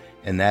test.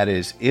 And that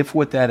is, if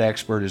what that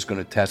expert is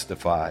going to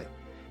testify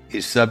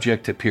is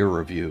subject to peer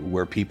review,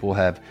 where people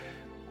have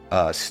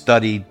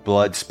studied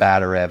blood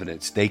spatter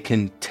evidence, they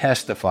can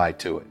testify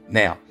to it.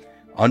 Now,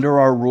 under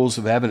our rules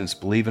of evidence,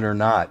 believe it or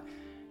not,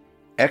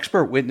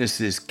 expert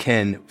witnesses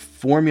can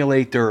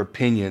formulate their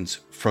opinions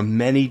from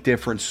many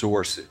different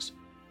sources,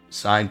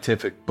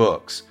 scientific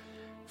books,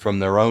 from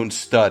their own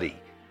study,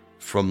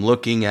 from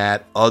looking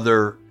at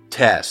other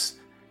tests,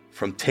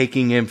 from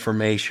taking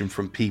information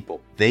from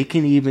people. They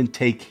can even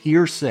take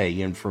hearsay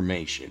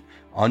information.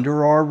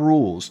 Under our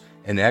rules,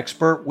 an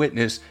expert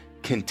witness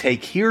can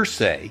take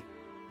hearsay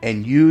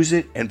and use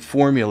it and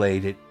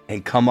formulate it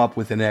and come up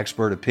with an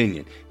expert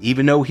opinion.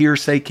 Even though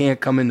hearsay can't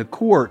come into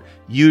court,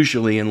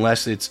 usually,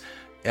 unless it's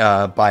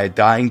by a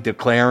dying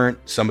declarant,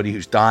 somebody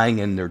who's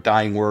dying and their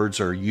dying words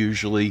are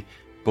usually,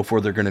 before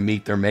they're going to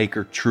meet their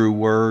maker, true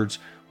words,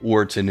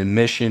 or it's an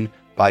admission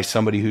by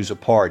somebody who's a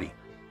party.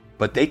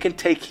 But they can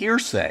take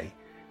hearsay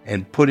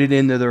and put it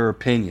into their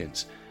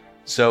opinions.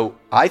 So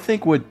I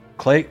think what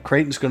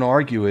Creighton's going to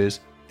argue is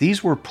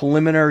these were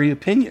preliminary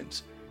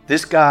opinions.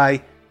 This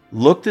guy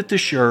looked at the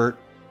shirt,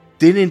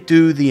 didn't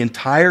do the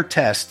entire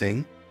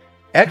testing.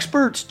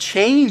 Experts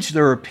change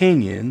their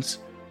opinions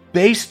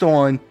based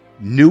on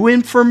new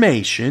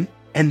information,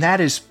 and that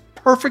is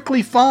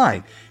perfectly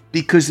fine,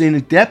 because in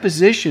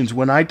depositions,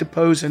 when I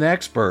depose an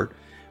expert,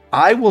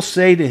 I will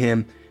say to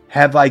him,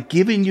 have I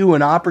given you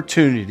an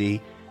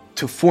opportunity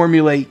to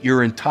formulate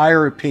your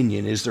entire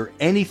opinion. Is there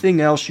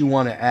anything else you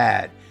want to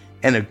add?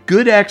 And a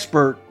good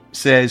expert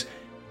says,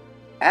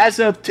 as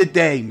of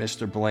today,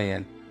 Mr.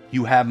 Bland,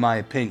 you have my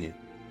opinion,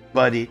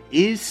 but it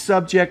is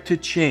subject to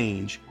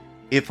change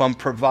if I'm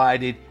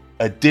provided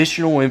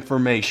additional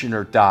information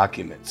or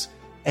documents.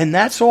 And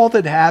that's all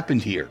that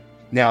happened here.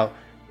 Now,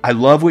 I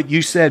love what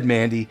you said,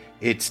 Mandy.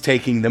 It's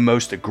taking the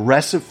most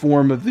aggressive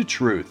form of the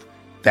truth.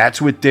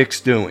 That's what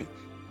Dick's doing.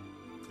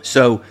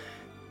 So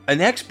an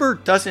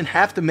expert doesn't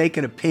have to make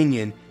an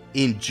opinion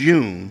in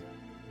June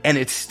and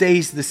it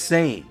stays the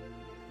same.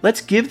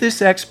 Let's give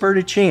this expert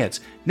a chance.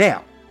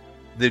 Now,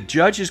 the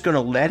judge is going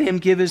to let him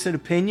give his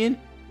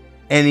opinion,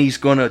 and he's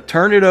going to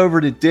turn it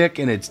over to Dick,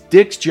 and it's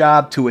Dick's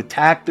job to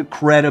attack the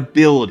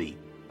credibility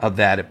of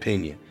that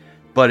opinion.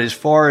 But as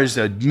far as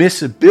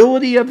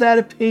admissibility of that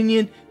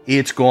opinion,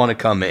 it's going to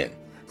come in.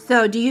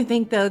 So do you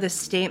think, though, the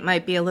state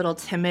might be a little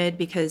timid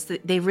because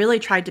they really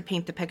tried to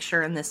paint the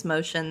picture in this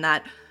motion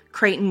that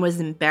Creighton was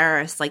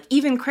embarrassed, like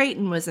even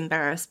Creighton was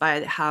embarrassed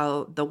by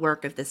how the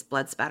work of this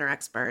blood spatter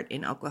expert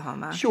in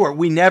Oklahoma? Sure,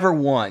 we never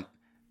want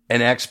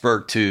an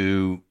expert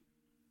to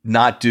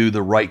not do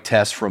the right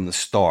test from the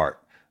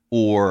start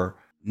or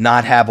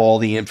not have all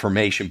the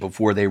information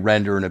before they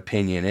render an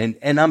opinion.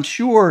 And I'm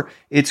sure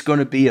it's going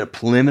to be a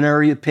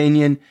preliminary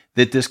opinion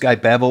that this guy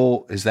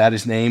Bevel, is that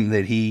his name,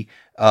 that he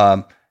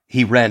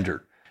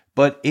rendered.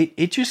 But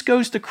it just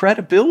goes to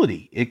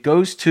credibility. It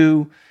goes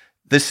to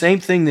the same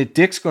thing that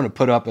Dick's going to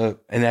put up an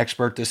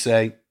expert to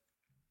say,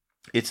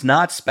 it's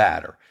not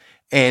spatter.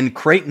 And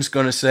Creighton's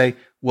going to say,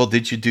 well,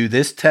 did you do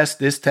this test,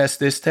 this test,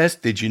 this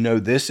test? Did you know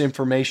this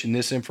information,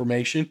 this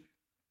information?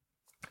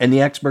 And the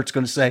expert's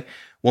going to say,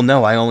 well,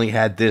 no, I only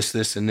had this,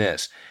 this, and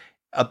this.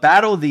 A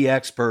battle of the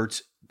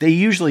experts, they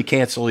usually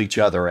cancel each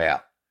other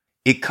out.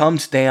 It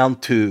comes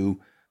down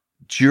to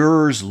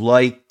jurors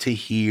like to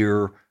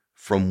hear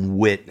from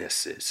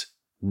witnesses.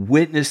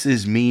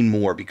 Witnesses mean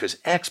more because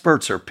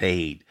experts are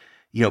paid.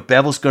 You know,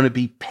 Bevel's going to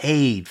be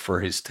paid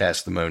for his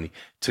testimony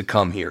to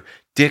come here.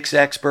 Dick's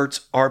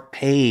experts are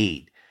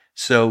paid.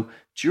 So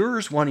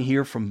jurors want to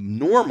hear from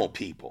normal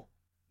people,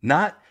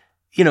 not,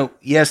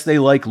 yes, they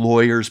like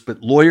lawyers,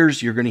 but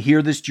lawyers, you're going to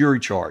hear this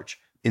jury charge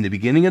in the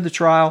beginning of the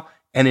trial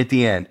and at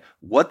the end.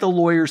 What the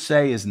lawyers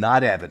say is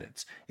not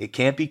evidence. It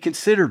can't be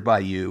considered by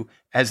you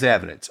as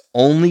evidence.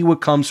 Only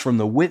what comes from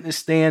the witness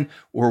stand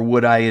or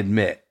what I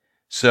admit.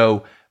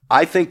 So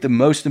I think the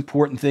most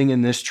important thing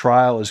in this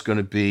trial is going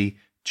to be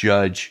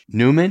Judge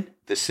Newman.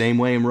 The same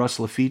way in Russ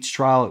Lafitte's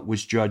trial, it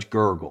was Judge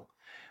Gergel.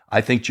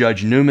 I think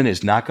Judge Newman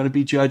is not going to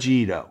be Judge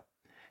Ito.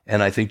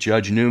 And I think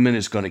Judge Newman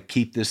is going to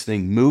keep this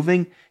thing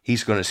moving.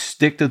 He's going to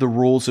stick to the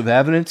rules of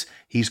evidence.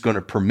 He's going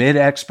to permit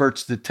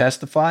experts to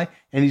testify.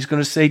 And he's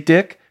going to say,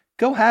 Dick,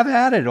 go have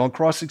at it on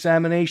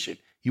cross-examination.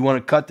 You want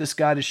to cut this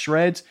guy to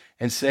shreds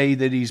and say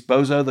that he's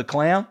Bozo the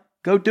Clown?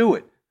 Go do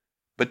it.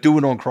 But do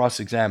it on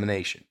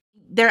cross-examination.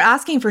 They're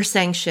asking for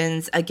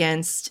sanctions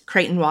against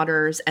Creighton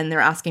Waters, and they're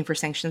asking for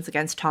sanctions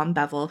against Tom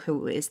Bevel,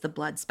 who is the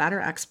blood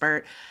spatter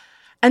expert.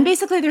 And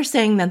basically they're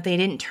saying that they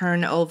didn't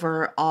turn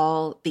over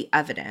all the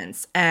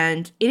evidence.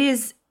 And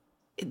this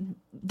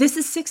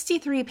is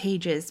 63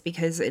 pages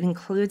because it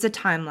includes a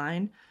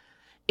timeline.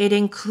 It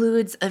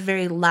includes a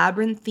very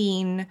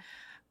labyrinthine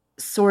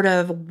sort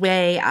of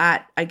way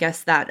at, I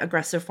guess, that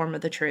aggressive form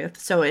of the truth.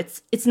 So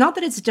it's not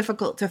that it's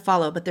difficult to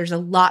follow, but there's a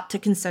lot to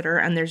consider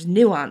and there's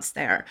nuance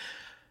there.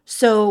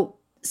 So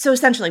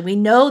essentially, we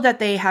know that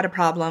they had a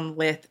problem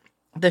with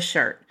the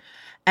shirt.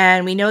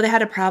 And we know they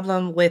had a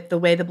problem with the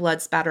way the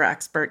blood spatter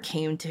expert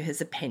came to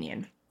his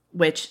opinion,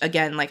 which,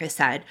 again, like I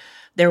said,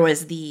 there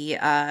was the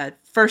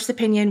first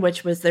opinion,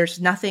 which was there's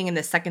nothing, and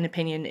the second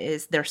opinion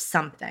is there's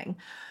something.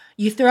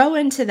 You throw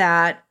into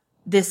that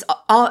this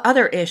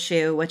other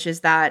issue, which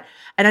is that,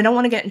 and I don't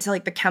want to get into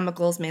like the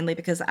chemicals mainly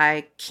because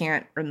I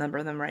can't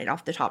remember them right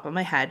off the top of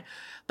my head,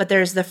 but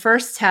there's the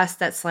first test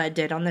that SLED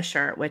did on the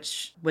shirt,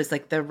 which was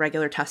like the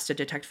regular test to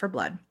detect for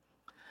blood.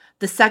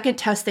 The second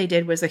test they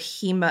did was I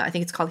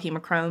think it's called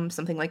hemochrome,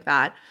 something like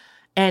that,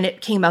 and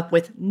it came up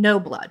with no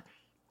blood.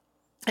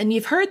 And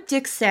you've heard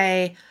Dick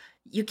say,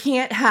 you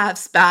can't have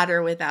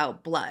spatter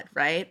without blood,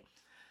 right?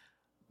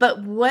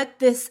 But what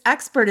this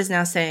expert is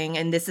now saying,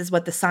 and this is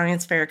what the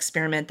science fair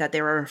experiment that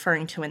they were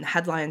referring to in the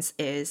headlines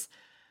is,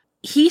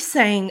 he's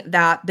saying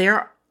that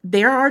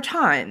there are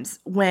times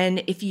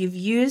when if you've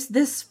used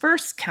this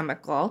first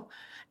chemical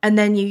and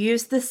then you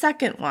use the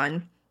second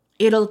one,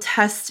 it'll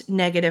test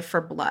negative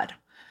for blood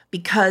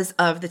because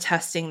of the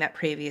testing that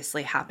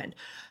previously happened.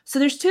 So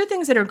there's two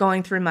things that are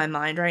going through my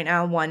mind right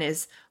now. One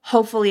is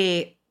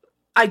hopefully,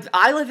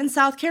 I live in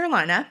South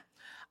Carolina.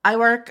 I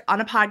work on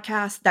a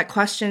podcast that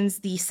questions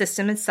the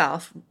system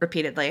itself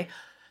repeatedly.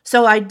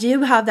 So I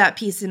do have that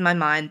piece in my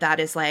mind that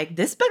is like,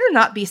 this better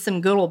not be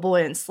some good old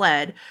boy in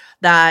SLED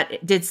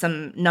that did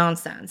some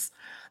nonsense.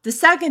 The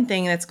second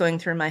thing that's going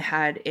through my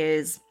head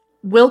is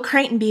will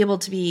Creighton be able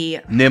to be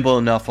nimble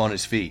enough on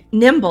his feet?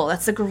 Nimble,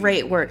 that's a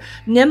great word.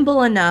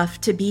 Nimble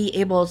enough to be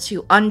able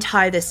to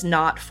untie this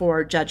knot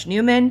for Judge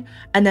Newman.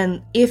 And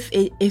then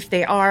if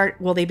they are,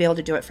 will they be able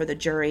to do it for the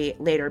jury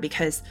later?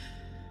 Because,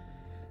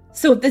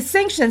 so the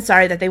sanction,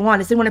 that they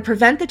want is they want to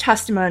prevent the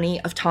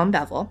testimony of Tom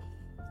Bevel.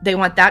 They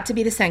want that to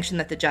be the sanction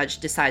that the judge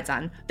decides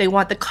on. They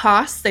want the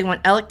costs. They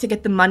want Alec to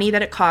get the money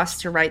that it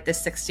costs to write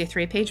this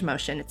 63-page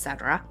motion,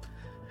 etc.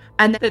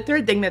 And the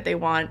third thing that they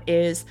want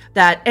is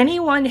that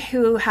anyone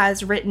who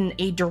has written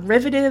a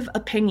derivative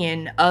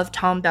opinion of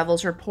Tom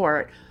Bevel's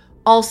report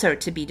also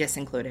to be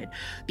disincluded.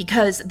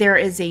 Because there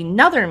is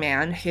another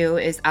man who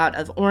is out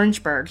of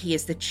Orangeburg. He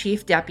is the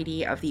chief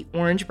deputy of the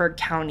Orangeburg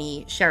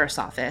County Sheriff's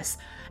Office.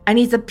 And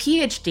he's a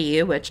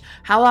PhD, which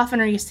how often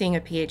are you seeing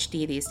a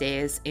PhD these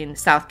days in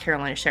South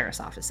Carolina Sheriff's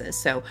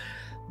offices? So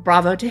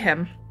bravo to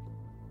him.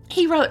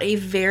 He wrote a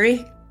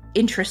very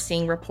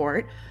interesting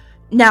report.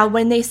 Now,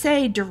 when they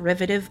say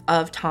derivative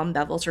of Tom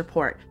Bevel's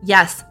report,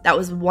 yes, that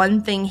was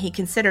one thing he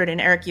considered. And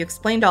Eric, you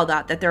explained all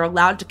that they're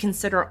allowed to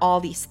consider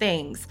all these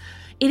things.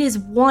 It is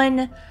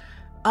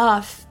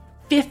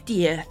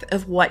 1/50th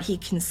of what he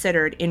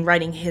considered in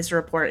writing his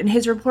report. And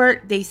his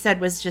report, they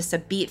said, was just a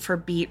beat for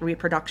beat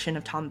reproduction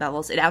of Tom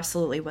Bevel's. It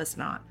absolutely was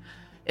not.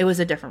 It was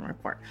a different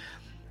report.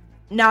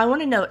 Now, I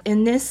want to note,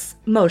 in this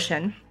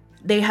motion,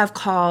 they have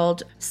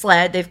called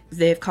SLED,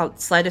 they've called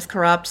SLED is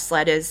corrupt,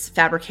 SLED is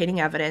fabricating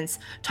evidence,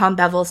 Tom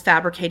Bevel is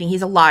fabricating,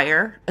 he's a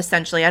liar,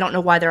 essentially. I don't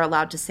know why they're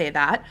allowed to say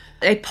that.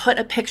 They put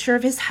a picture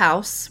of his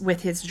house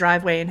with his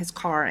driveway and his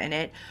car in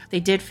it.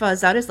 They did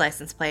fuzz out his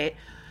license plate.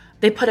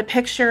 They put a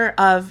picture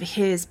of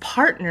his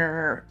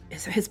partner's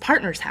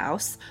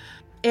house.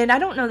 And I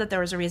don't know that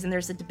there was a reason.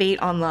 There's a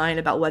debate online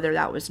about whether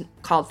that was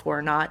called for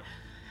or not.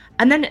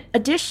 And then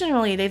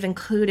additionally, they've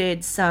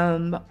included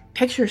some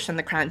pictures from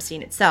the crime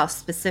scene itself,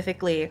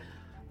 specifically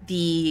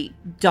the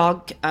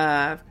dog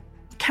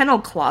kennel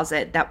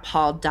closet that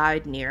Paul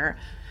died near.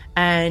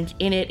 And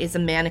in it is a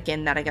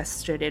mannequin that I guess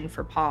stood in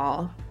for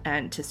Paul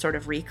and to sort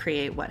of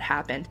recreate what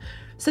happened.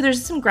 So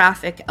there's some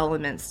graphic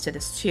elements to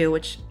this too,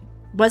 which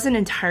wasn't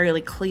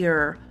entirely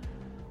clear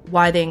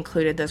why they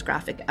included those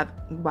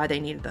why they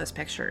needed those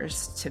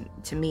pictures,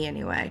 to me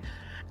anyway.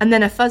 And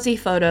then a fuzzy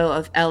photo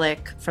of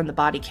Alec from the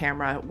body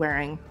camera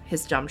wearing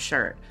his dumb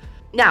shirt.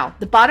 Now,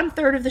 the bottom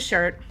third of the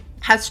shirt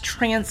has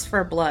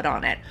transfer blood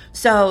on it.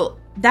 So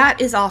that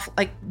is off,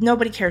 like,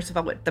 nobody cares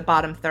about what the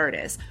bottom third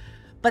is.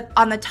 But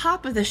on the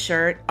top of the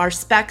shirt are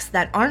specks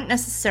that aren't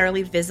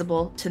necessarily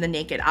visible to the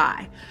naked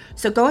eye.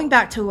 So going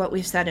back to what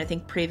we've said, I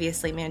think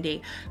previously,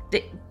 Mandy,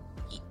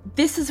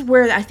 this is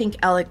where I think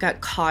Alec got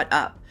caught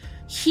up.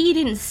 He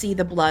didn't see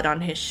the blood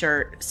on his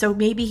shirt, so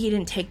maybe he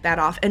didn't take that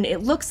off. And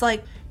it looks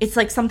like it's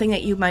like something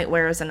that you might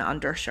wear as an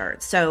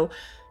undershirt. So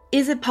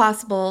is it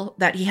possible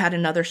that he had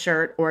another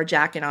shirt or a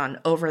jacket on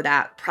over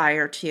that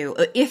prior to,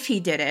 if he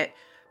did it,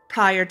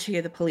 prior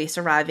to the police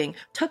arriving,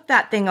 took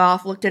that thing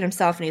off, looked at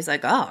himself, and he's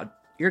like, oh,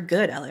 you're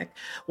good, Alec.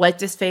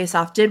 Wiped his face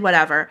off, did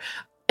whatever,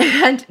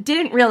 and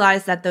didn't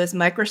realize that those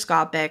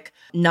microscopic,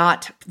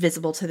 not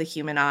visible to the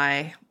human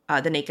eye,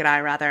 the naked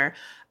eye rather,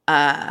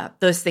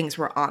 those things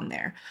were on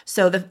there.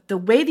 So the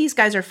way these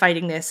guys are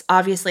fighting this,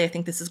 obviously I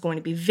think this is going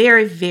to be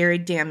very, very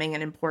damning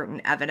and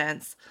important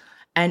evidence.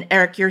 And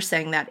Eric, you're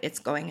saying that it's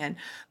going in.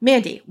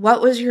 Mandy,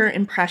 what was your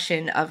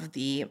impression of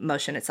the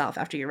motion itself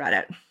after you read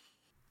it?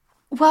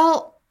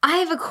 Well, I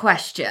have a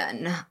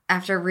question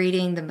after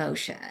reading the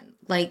motion.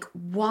 Like,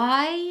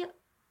 what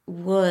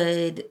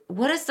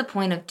is the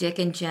point of Dick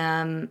and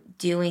Jim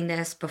doing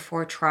this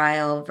before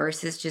trial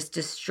versus just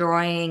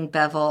destroying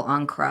Bevel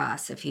on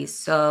cross if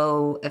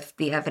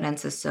the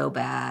evidence is so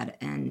bad?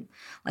 And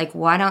like,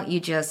 why don't you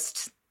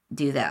just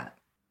do that?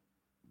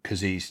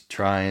 Because he's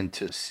trying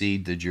to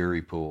seed the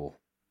jury pool.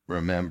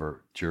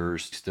 Remember,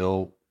 jurors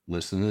still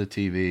listen to the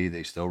TV.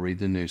 They still read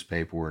the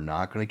newspaper. We're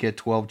not going to get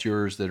 12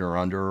 jurors that are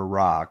under a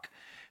rock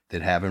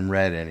that haven't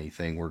read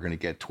anything. We're going to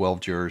get 12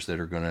 jurors that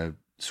are going to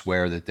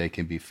swear that they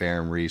can be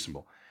fair and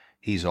reasonable.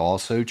 He's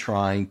also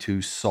trying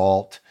to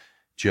salt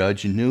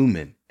Judge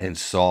Newman and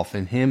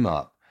soften him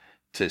up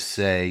to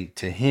say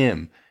to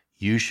him,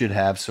 you should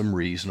have some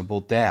reasonable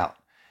doubt.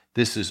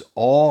 It's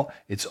all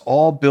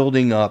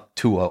building up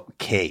to a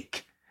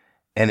cake.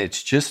 And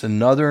it's just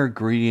another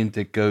ingredient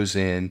that goes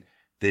in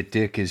that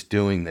Dick is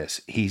doing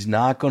this. He's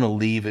not going to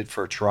leave it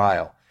for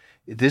trial.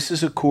 This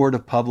is a court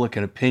of public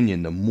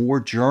opinion. The more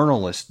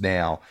journalists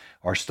now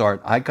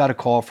I got a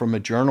call from a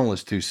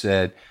journalist who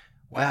said,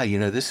 wow,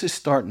 this is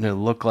starting to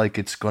look like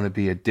it's going to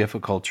be a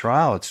difficult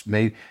trial.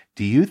 Do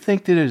you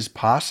think that it is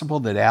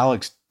possible that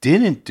Alex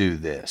didn't do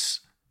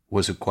this?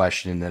 Was a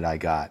question that I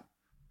got.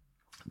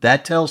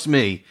 That tells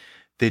me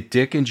that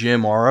Dick and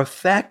Jim are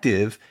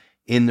effective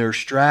in their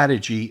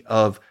strategy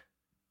of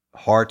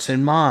hearts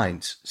and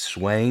minds,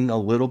 swaying a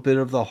little bit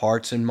of the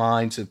hearts and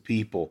minds of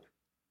people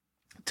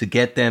to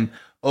get them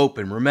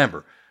open.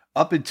 Remember,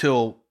 up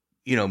until,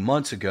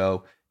 months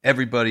ago,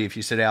 everybody, if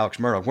you said Alex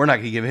Murdaugh, we're not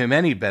going to give him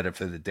any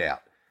benefit of the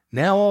doubt.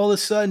 Now, all of a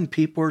sudden,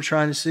 people are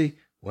trying to see,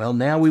 well,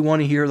 now we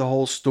want to hear the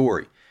whole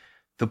story.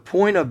 The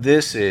point of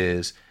this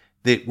is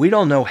that we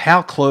don't know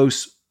how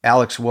close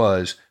Alex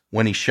was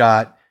when he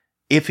shot,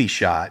 if he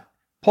shot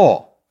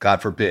Paul,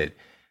 God forbid.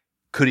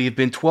 Could he have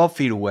been 12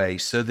 feet away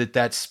so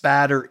that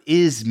spatter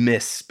is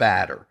miss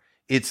spatter?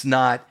 It's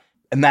not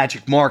a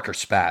magic marker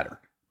spatter,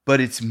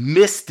 but it's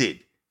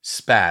misted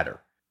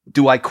spatter.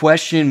 Do I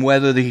question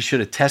whether he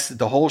should have tested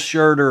the whole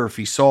shirt, or if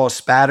he saw a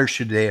spatter,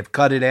 should they have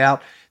cut it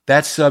out?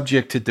 That's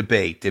subject to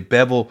debate. Did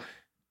Bevel,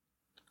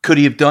 could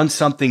he have done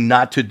something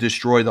not to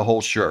destroy the whole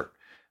shirt?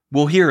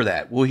 We'll hear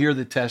that. We'll hear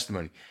the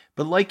testimony.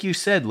 But like you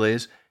said,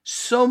 Liz,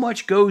 so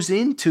much goes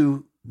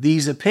into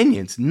these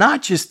opinions,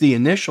 not just the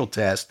initial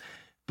test,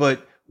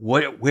 but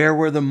where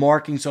were the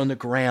markings on the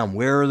ground?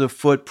 Where are the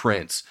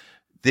footprints?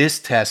 This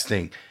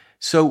testing.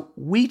 So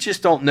we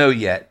just don't know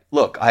yet.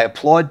 Look, I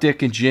applaud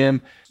Dick and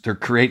Jim. They're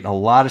creating a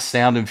lot of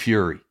sound and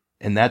fury.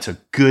 And that's a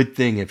good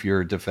thing if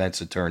you're a defense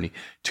attorney,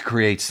 to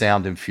create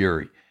sound and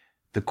fury.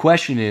 The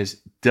question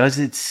is, does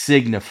it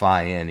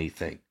signify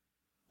anything?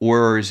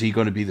 Or is he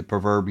going to be the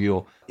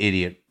proverbial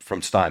idiot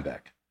from Steinbeck?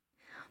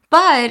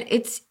 But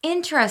it's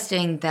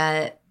interesting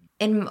that,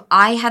 and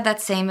I had that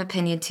same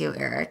opinion too,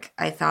 Eric.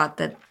 I thought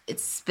that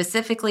it's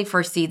specifically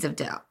for seeds of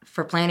doubt,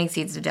 for planting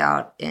seeds of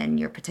doubt in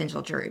your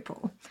potential jury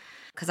pool.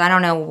 Because I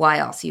don't know why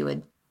else you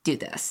would do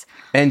this.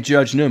 And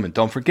Judge Newman,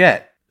 don't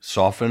forget,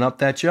 soften up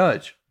that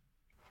judge.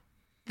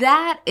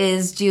 That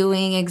is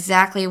doing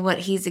exactly what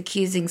he's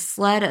accusing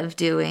SLED of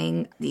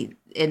doing.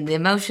 In the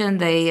motion,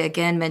 they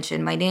again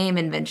mentioned my name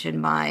and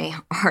mentioned my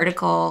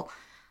article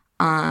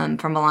from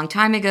a long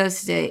time ago,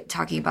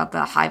 talking about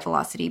the high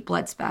velocity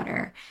blood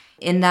spatter.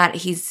 In that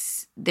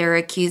they're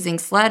accusing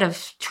SLED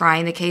of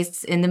trying the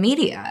case in the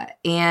media,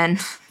 and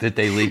that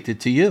they leaked it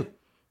to you.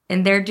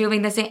 And they're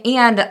doing the same.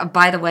 And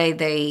by the way,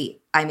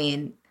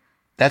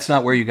 that's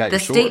not where you got your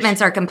source. The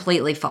statements are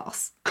completely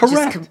false. Correct.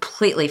 Just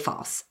completely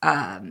false.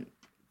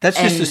 That's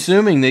just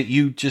assuming that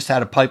you just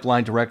had a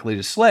pipeline directly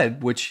to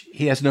SLED, which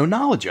he has no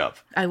knowledge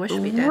of. I wish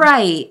we did.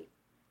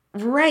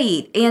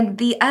 Right. And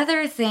the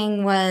other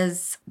thing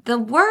was the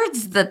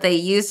words that they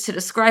used to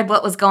describe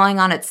what was going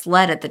on at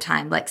SLED at the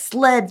time. Like,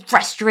 SLED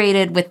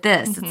frustrated with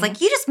this. Mm-hmm. It's like,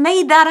 you just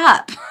made that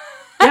up.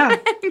 Yeah.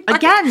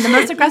 Again, the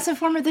most aggressive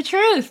form of the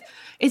truth.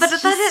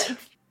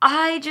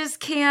 I just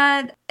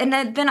can't. And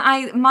then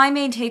my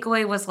main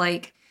takeaway was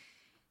like,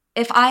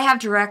 if I have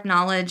direct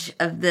knowledge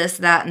of this,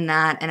 that, and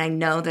that, and I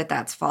know that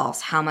that's false,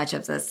 how much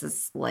of this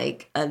is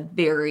like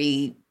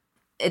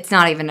it's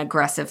not even an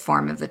aggressive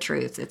form of the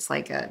truth. It's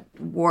like a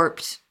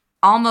warped,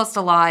 almost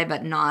a lie,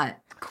 but not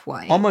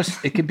quite.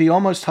 It could be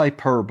almost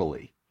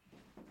hyperbole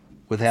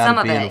without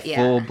it being a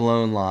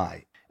full-blown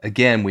lie.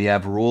 Again, we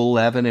have Rule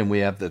 11 and we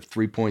have the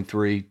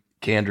 3.3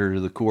 candor to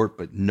the court,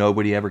 but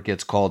nobody ever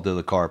gets called to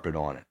the carpet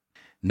on it.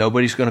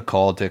 Nobody's going to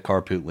call Dick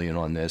Harpootlian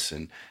on this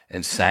and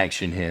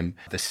sanction him.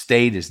 The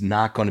state is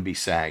not going to be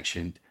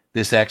sanctioned.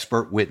 This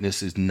expert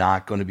witness is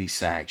not going to be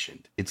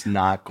sanctioned. It's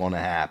not going to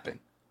happen.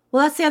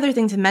 Well, that's the other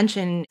thing to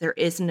mention. There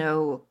is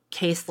no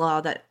case law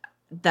that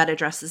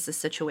addresses the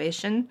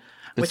situation.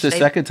 It's the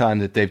second time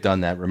that they've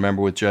done that.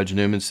 Remember what Judge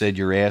Newman said?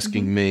 You're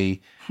asking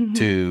me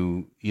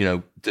to,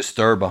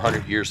 disturb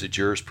 100 years of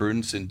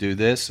jurisprudence and do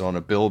this on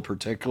a bill of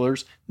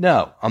particulars?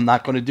 No, I'm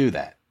not going to do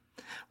that.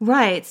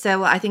 Right.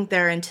 So I think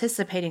they're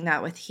anticipating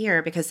that with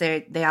here because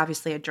they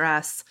obviously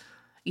address,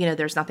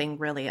 there's nothing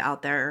really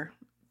out there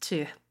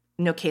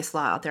no case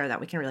law out there that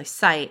we can really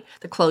cite.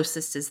 The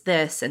closest is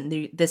this,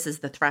 and this is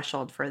the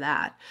threshold for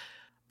that.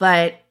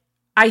 But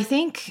I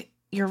think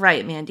you're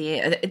right, Mandy.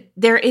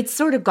 It's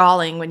sort of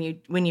galling when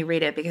you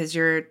read it because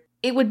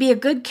it would be a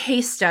good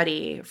case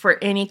study for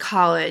any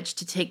college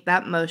to take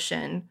that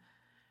motion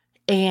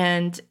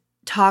and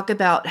talk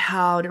about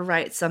how to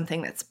write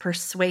something that's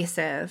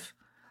persuasive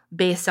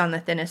based on the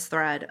thinnest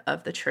thread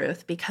of the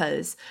truth,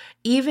 because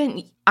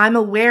even I'm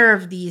aware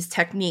of these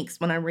techniques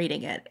when I'm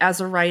reading it, as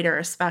a writer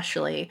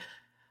especially.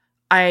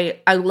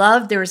 I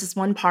love, there was this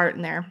one part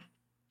in there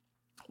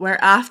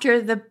where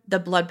after the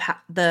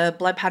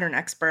blood pattern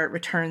expert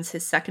returns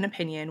his second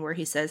opinion, where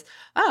he says,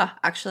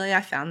 actually I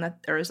found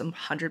that there was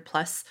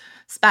 100+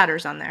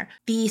 spatters on there.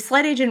 The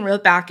SLED agent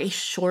wrote back a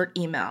short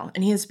email,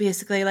 and he was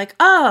basically like,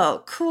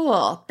 oh,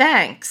 cool,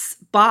 thanks,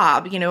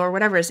 Bob, or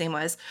whatever his name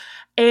was.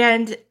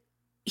 And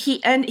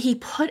he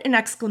put an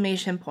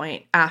exclamation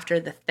point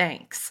after the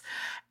thanks.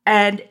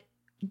 And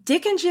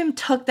Dick and Jim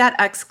took that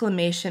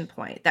exclamation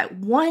point, that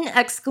one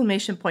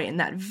exclamation point in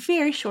that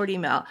very short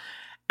email,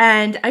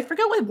 and I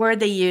forget what word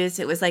they used.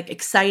 It was like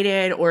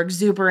excited or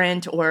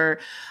exuberant or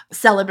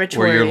celebratory.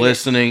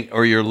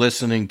 Or you're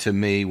listening to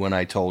me when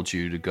I told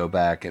you to go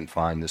back and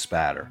find the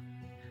spatter.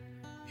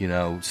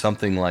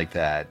 Something like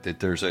that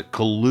there's a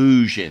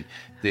collusion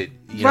that,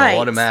 right.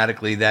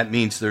 Automatically that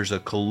means there's a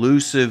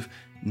collusive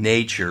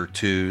nature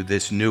to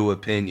this new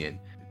opinion.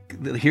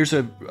 Here's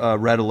a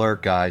red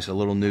alert, guys, a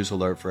little news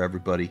alert for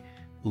everybody.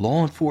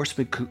 Law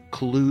enforcement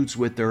colludes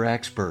with their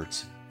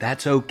experts.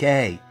 That's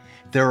okay.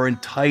 They're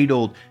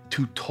entitled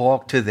to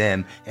talk to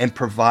them and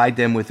provide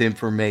them with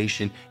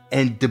information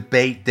and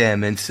debate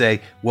them and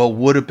say, well,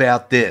 what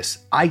about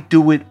this? I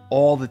do it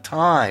all the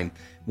time.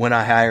 when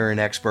I hire an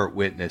expert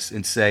witness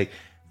and say,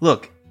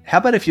 look, how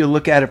about if you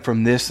look at it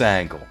from this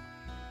angle?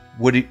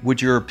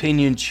 Would your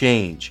opinion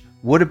change?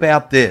 What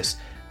about this?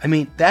 I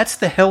mean, that's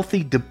the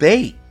healthy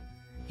debate.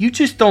 You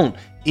just don't,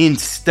 in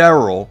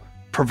sterile,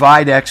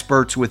 provide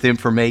experts with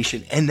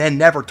information and then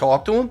never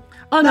talk to them.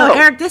 Oh, no,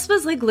 Eric, this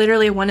was like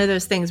literally one of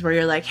those things where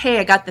you're like, hey,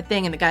 I got the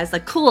thing. And the guy's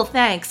like, cool,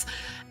 thanks.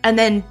 And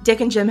then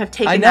Dick and Jim have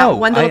taken that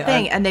one little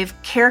thing and they've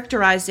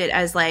characterized it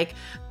as like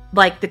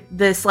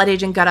the sled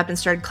agent got up and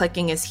started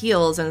clicking his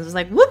heels and it was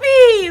like,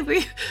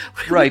 whoopee!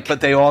 Right, but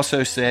they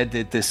also said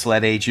that the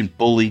sled agent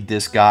bullied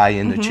this guy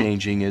into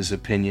changing his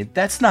opinion.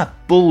 That's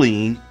not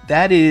bullying.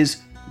 That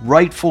is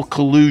rightful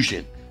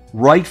collusion,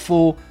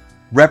 rightful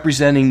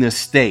representing the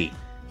state.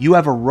 You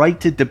have a right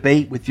to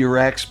debate with your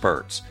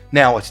experts.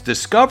 Now, it's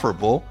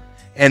discoverable,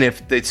 and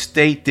if the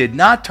state did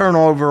not turn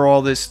over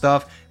all this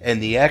stuff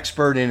and the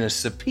expert in a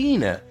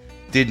subpoena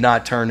did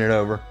not turn it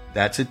over,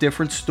 that's a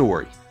different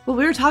story. Well,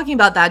 we were talking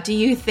about that. Do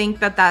you think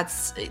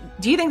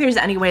there's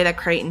any way that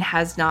Creighton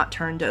has not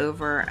turned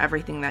over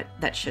everything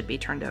that should be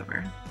turned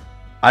over?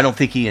 I don't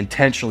think he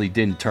intentionally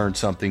didn't turn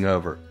something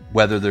over.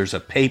 Whether there's a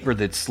paper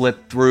that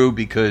slipped through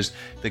because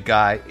the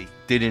guy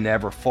didn't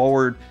ever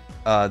forward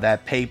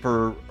that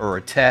paper or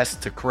a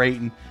test to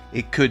Creighton,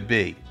 it could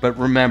be. But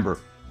remember,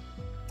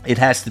 it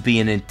has to be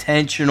an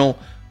intentional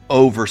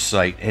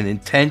oversight, an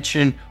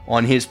intention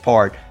on his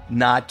part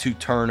not to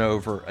turn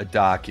over a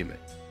document.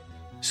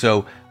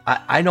 So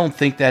I don't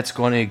think that's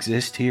going to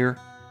exist here.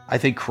 I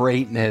think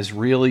Creighton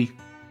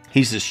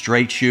he's a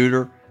straight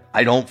shooter.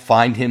 I don't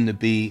find him to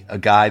be a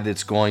guy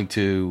that's going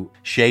to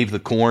shave the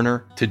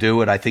corner to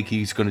do it. I think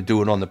he's going to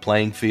do it on the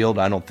playing field.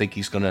 I don't think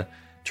he's going to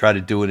try to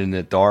do it in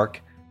the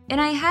dark. And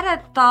I had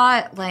a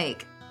thought,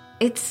 like,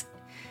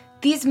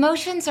 these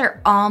motions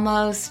are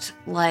almost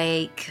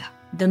like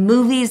the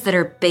movies that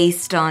are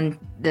based on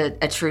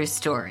a true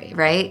story,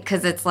 right?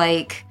 Because it's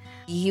like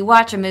you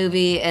watch a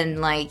movie and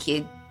like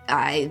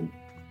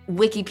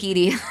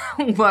Wikipedia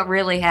what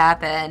really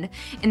happened,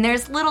 and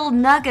there's little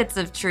nuggets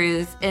of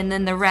truth, and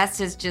then the rest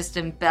is just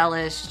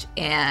embellished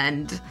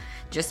and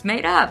just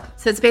made up.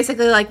 So it's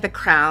basically like The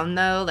Crown,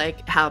 though,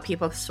 like how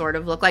people sort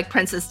of look like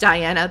Princess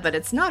Diana, but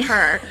it's not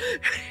her.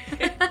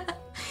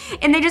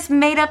 And they just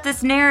made up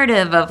this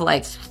narrative of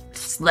like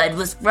Sled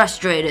was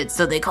frustrated,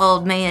 so they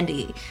called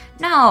Mandy.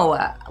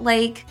 No,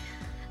 like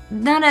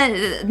none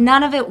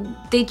of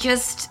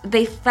it.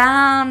 They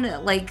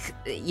found like,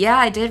 yeah,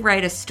 I did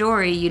write a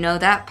story, you know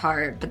that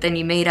part, but then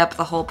you made up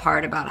the whole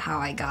part about how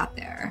I got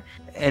there.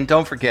 And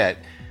don't forget,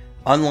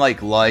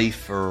 unlike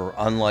life or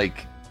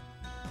unlike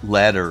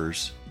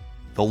letters,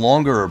 the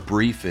longer a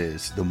brief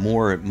is, the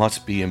more it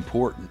must be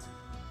important.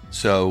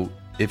 So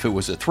if it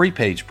was a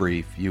 3-page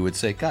brief, you would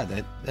say,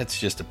 God, that's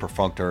just a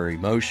perfunctory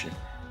motion.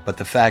 But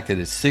the fact that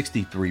it's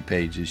 63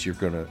 pages, you're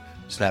going to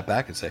snap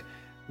back and say,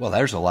 well,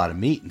 there's a lot of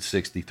meat in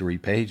 63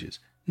 pages.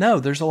 No,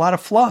 there's a lot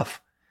of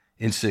fluff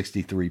in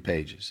 63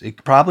 pages.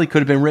 It probably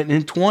could have been written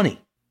in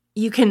 20.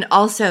 You can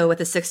also,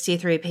 with a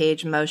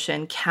 63-page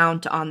motion,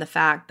 count on the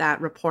fact that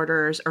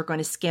reporters are going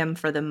to skim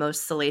for the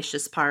most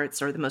salacious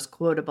parts or the most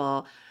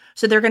quotable.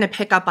 So they're going to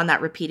pick up on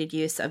that repeated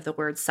use of the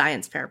word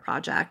science fair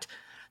project.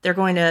 They're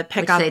going to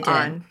pick up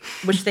on,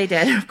 which they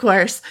did, of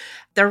course.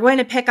 They're going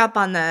to pick up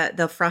on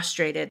the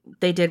frustrated.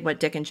 They did what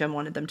Dick and Jim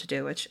wanted them to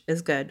do, which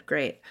is good,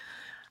 great.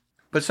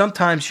 But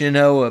sometimes,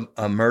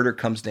 a murder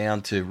comes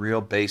down to real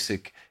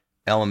basic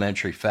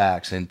elementary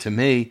facts. And to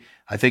me,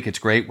 I think it's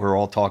great we're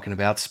all talking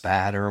about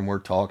spatter and we're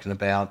talking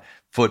about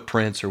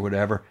footprints or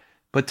whatever.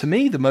 But to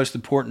me, the most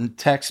important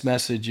text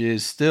message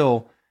is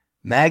still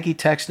Maggie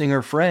texting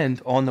her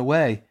friend on the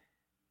way.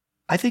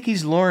 I think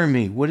he's luring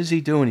me. What is he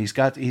doing? He's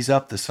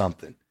up to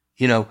something,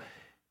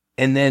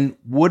 And then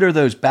what are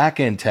those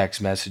back-end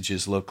text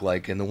messages look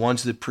like? And the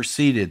ones that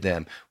preceded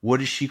them?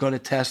 What is she going to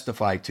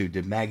testify to?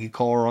 Did Maggie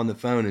call her on the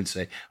phone and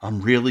say,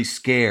 I'm really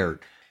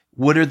scared?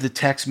 What are the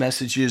text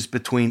messages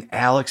between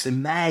Alex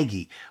and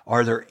Maggie?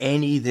 Are there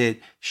any that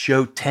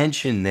show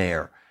tension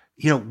there?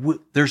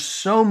 There's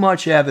so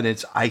much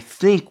evidence I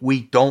think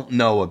we don't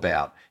know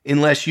about,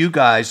 unless you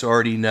guys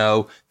already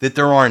know that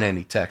there aren't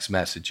any text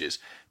messages.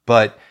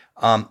 But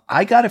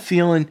I got a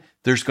feeling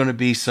there's going to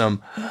be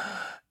some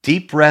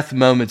deep breath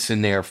moments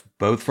in there,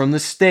 both from the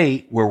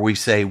state where we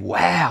say,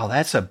 wow,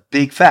 that's a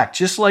big fact.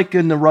 Just like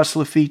in the Russ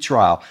Lafitte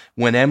trial,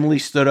 when Emily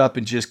stood up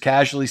and just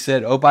casually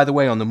said, oh, by the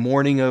way, on the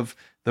morning of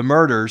the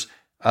murders,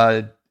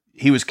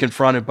 he was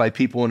confronted by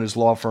people in his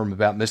law firm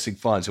about missing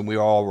funds. And we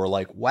all were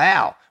like,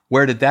 wow,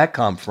 where did that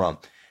come from?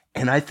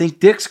 And I think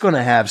Dick's going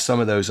to have some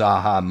of those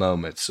aha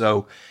moments.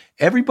 So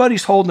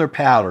everybody's holding their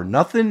powder.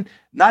 Not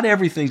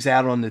everything's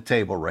out on the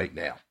table right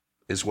now,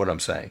 is what I'm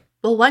saying.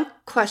 Well, one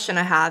question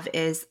I have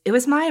is, it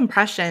was my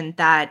impression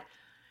that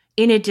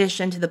in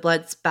addition to the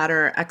blood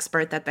spatter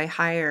expert that they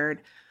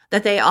hired,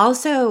 that they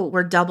also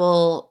were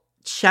double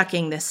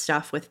checking this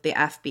stuff with the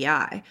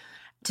FBI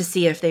to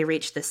see if they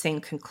reached the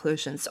same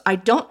conclusions. So I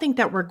don't think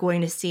that we're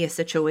going to see a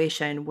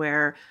situation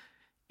where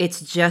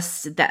it's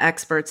just the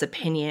expert's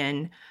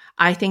opinion.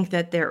 I think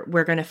that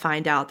we're going to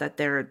find out that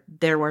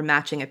there were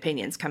matching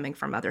opinions coming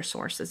from other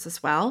sources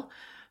as well.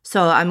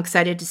 So I'm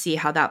excited to see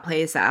how that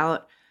plays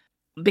out,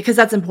 because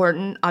that's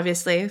important,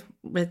 obviously.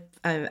 With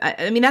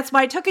I mean, that's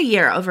why it took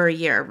over a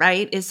year,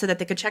 right? Is so that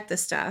they could check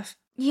this stuff.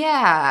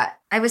 Yeah,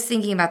 I was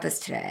thinking about this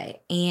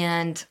today,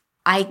 and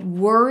I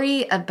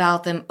worry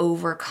about them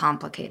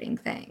overcomplicating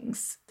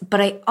things. But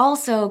I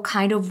also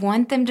kind of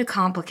want them to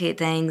complicate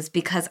things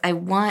because I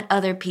want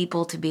other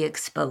people to be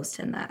exposed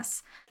in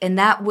this. And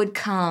that would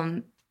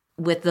come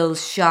with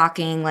those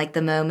shocking, like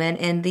the moment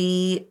in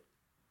the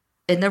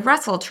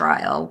Russell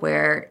trial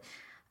where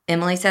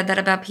Emily said that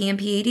about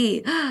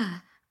PMPED.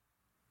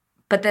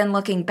 But then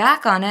looking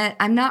back on it,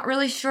 I'm not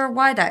really sure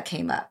why that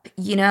came up,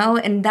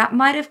 and that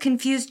might have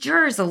confused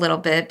jurors a little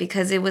bit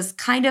because it was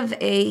kind of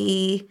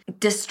a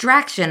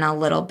distraction a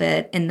little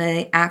bit in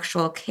the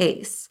actual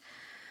case.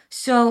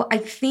 So I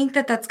think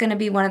that that's going to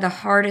be one of the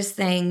hardest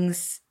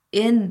things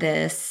in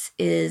this,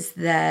 is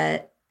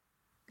that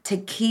to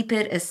keep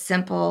it as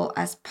simple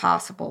as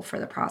possible for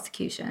the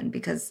prosecution,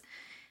 because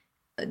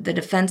the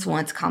defense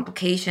wants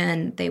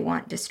complication, they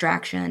want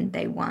distraction,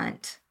 they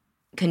want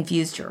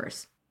confused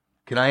jurors.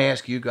 Can I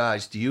ask you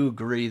guys, do you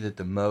agree that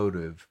the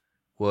motive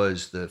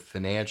was the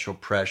financial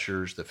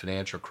pressures, the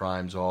financial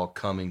crimes all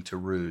coming to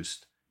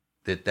roost,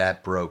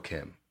 that broke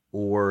him?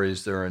 Or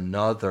is there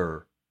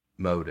another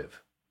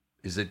motive?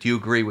 Do you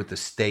agree with the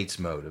state's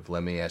motive?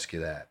 Let me ask you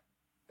that,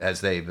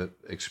 as they've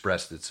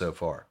expressed it so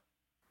far.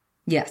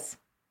 Yes.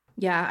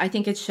 Yeah, I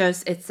think it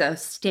shows it's a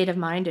state of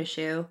mind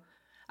issue.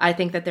 I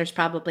think that there's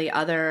probably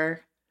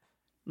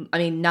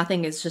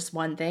nothing is just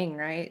one thing,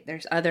 right?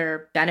 There's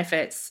other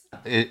benefits.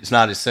 It's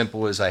not as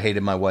simple as I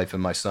hated my wife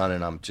and my son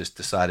and I'm just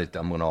decided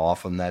I'm going to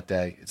off them that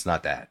day. It's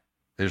not that.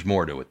 There's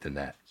more to it than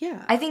that.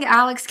 Yeah. I think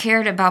Alex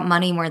cared about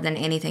money more than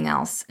anything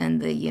else in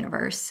the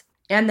universe.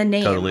 And the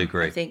name. Totally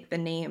agree. I think the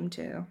name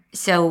too.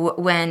 So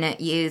when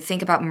you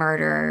think about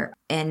murder,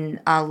 and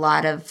a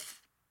lot of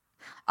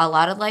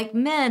like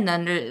men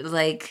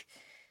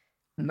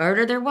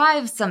murder their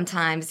wives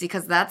sometimes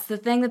because that's the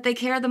thing that they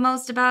care the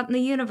most about in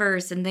the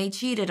universe, and they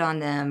cheated on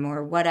them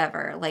or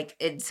whatever.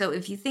 So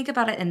if you think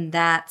about it in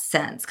that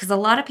sense, because a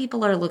lot of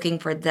people are looking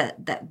for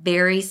that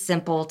very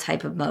simple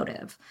type of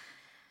motive.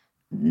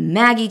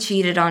 Maggie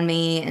cheated on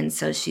me, and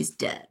so she's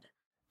dead.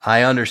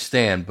 I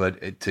understand, but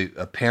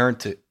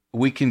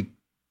we can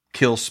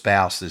kill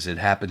spouses. It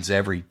happens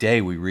every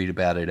day. We read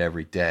about it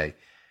every day.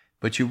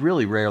 But you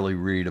really rarely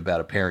read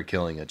about a parent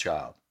killing a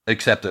child,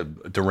 except a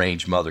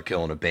deranged mother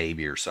killing a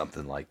baby or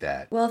something like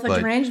that. Well, if a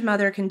deranged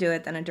mother can do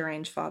it, then a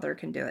deranged father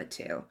can do it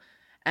too.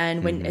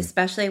 And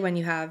especially when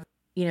you have,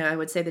 I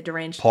would say the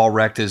deranged... Paul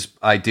wrecked his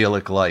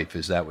idyllic life.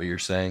 Is that what you're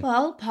saying?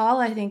 Well, Paul,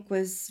 I think,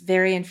 was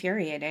very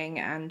infuriating.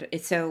 And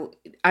so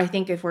I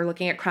think if we're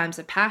looking at crimes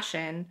of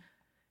passion,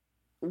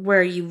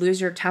 where you lose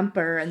your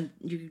temper and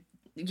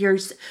you're...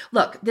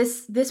 Look,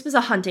 this was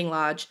a hunting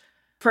lodge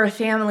for a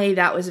family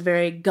that was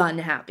very gun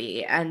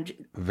happy and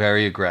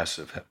very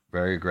aggressive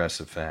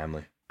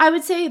family. I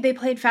would say they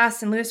played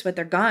fast and loose with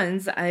their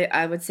guns.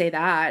 I would say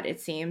that, it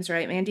seems,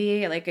 right,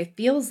 Mandy? It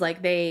feels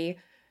like they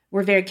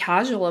were very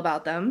casual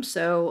about them.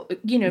 So,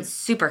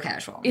 super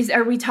casual.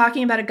 Are we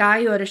talking about a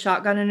guy who had a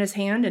shotgun in his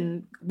hand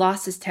and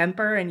lost his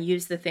temper and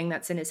used the thing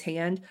that's in his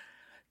hand?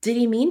 Did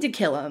he mean to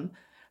kill him?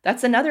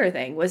 That's another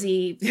thing. Was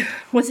he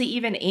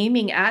even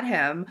aiming at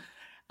him?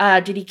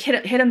 Did he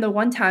hit him the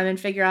one time and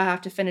figure out how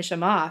to finish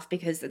him off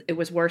because it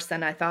was worse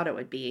than I thought it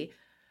would be?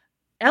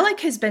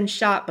 Alec has been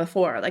shot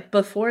before,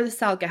 before the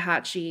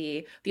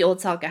old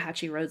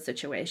Salkehatchie Road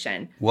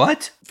situation.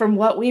 What? From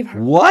what we've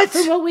heard. What?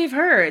 From what we've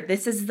heard.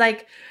 This is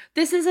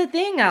a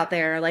thing out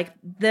there.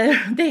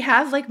 They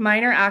have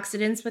minor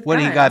accidents with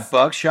guns. He got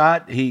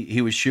buckshot?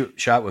 He was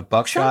shot with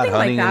buckshot, something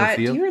hunting like that. in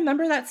the field? Do you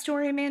remember that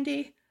story,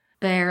 Mandy?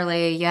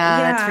 Barely. Yeah,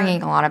 that's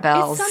ringing a lot of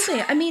bells. It's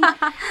something. I mean,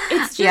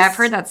 it's just... Yeah, I've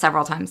heard that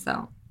several times,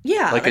 though.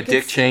 Yeah. A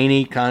Dick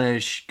Cheney kind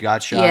of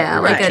got shot. Yeah,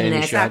 like a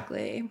Nick.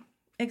 Exactly.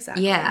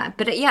 Yeah,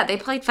 but they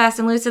played fast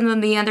and loose, and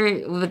then the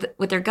other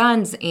with their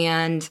guns.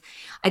 And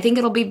I think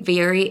it'll be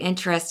very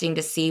interesting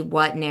to see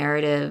what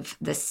narrative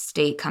the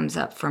state comes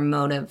up for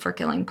motive for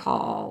killing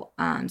Paul.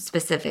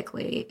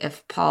 Specifically,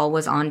 if Paul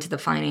was onto the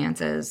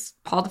finances,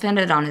 Paul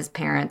depended on his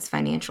parents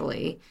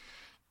financially,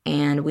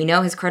 and we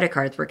know his credit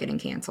cards were getting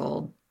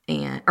canceled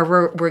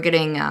or were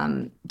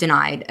getting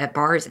denied at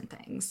bars and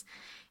things.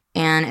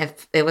 And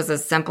if it was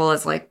as simple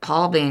as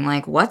Paul being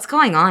 "What's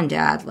going on,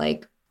 Dad?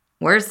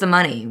 Where's the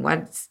money?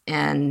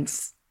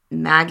 And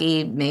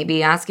Maggie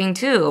maybe asking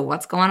too,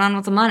 what's going on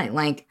with the money?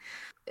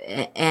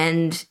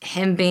 And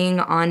him being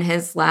on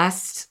his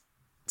last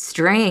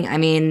string. I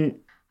mean,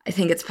 I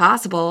think it's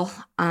possible.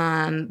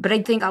 But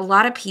I think a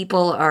lot of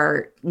people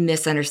are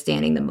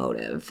misunderstanding the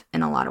motive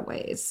in a lot of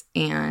ways.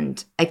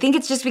 And I think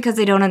it's just because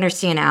they don't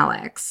understand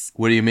Alex.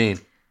 What do you mean?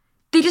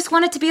 They just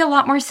want it to be a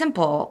lot more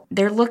simple.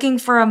 They're looking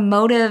for a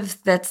motive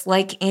that's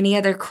like any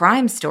other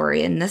crime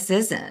story, and this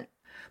isn't.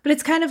 But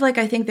it's kind of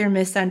I think they're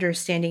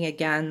misunderstanding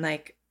again.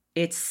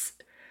 It's,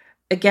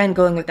 again,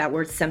 going with that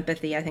word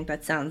sympathy. I think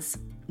that sounds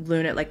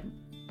lunatic,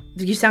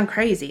 you sound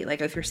crazy.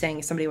 Like if you're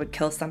saying somebody would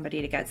kill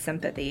somebody to get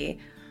sympathy,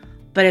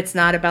 but it's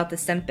not about the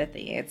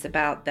sympathy. It's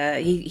about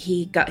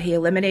he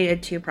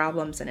eliminated 2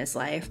 problems in his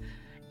life,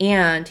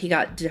 and he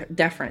got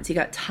deference. He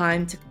got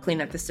time to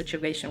clean up the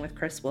situation with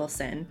Chris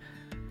Wilson.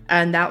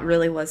 And that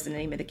really was the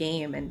name of the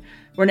game. And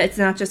it's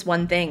not just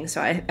one thing.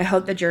 So I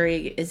hope the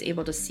jury is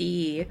able to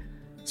see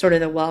sort of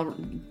the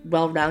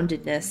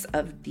well-roundedness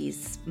of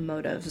these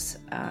motives.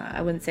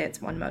 I wouldn't say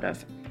it's one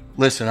motive.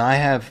 Listen,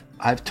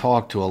 I've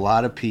talked to a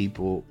lot of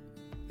people,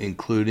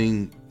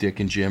 including Dick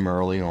and Jim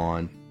early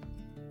on,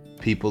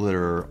 people that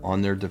are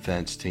on their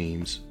defense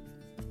teams,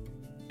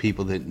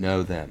 people that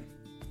know them.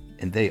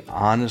 And they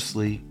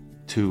honestly,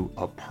 to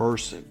a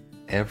person,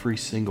 every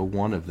single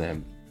one of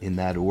them in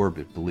that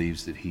orbit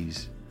believes that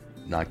he's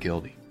not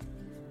guilty.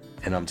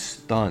 And I'm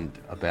stunned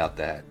about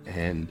that.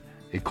 And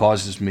it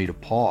causes me to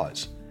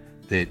pause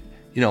that,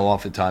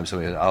 oftentimes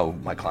somebody goes, oh,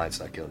 my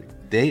client's not guilty.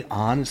 They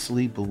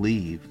honestly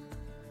believe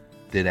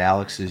that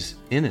Alex is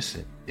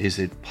innocent. Is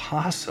it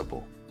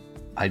possible?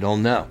 I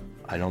don't know.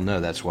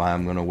 That's why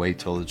I'm going to wait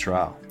till the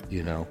trial.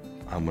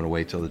 I'm going to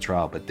wait till the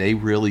trial. But they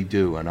really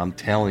do. And I'm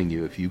telling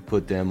you, if you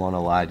put them on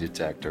a lie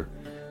detector,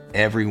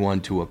 everyone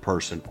to a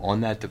person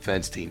on that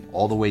defense team,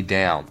 all the way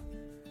down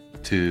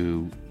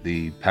to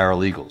the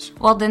paralegals.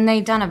 Well, then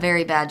they've done a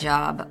very bad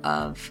job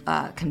of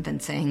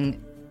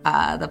convincing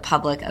the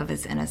public of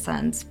his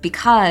innocence,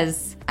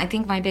 because I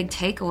think my big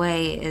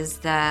takeaway is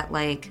that,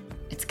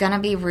 it's going to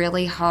be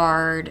really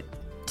hard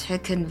to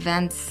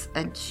convince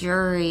a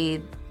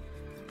jury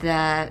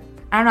that,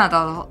 I don't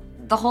know,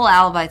 the whole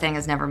alibi thing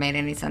has never made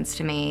any sense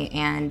to me,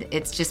 and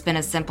it's just been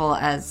as simple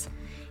as,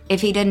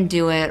 if he didn't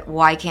do it,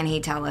 why can't he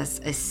tell us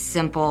a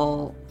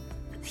simple,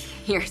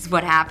 here's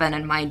what happened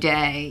in my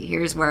day,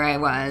 here's where I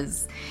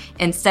was.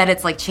 Instead,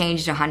 it's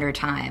changed 100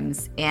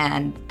 times.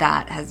 And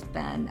that has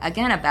been,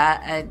 again,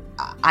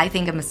 I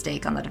think a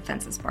mistake on the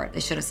defense's part. They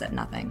should have said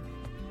nothing.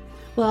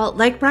 Well,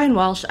 like Brian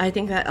Walsh, I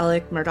think that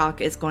Alec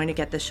Murdaugh is going to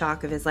get the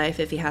shock of his life,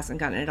 if he hasn't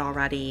gotten it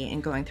already,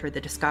 in going through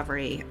the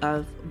discovery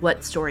of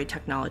what story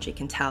technology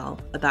can tell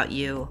about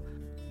you,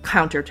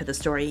 counter to the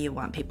story you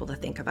want people to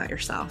think about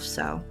yourself.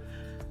 So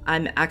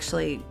I'm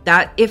actually,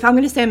 if I'm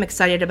going to say I'm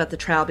excited about the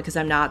trial, because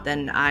I'm not,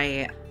 then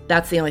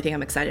that's the only thing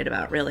I'm excited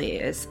about, really,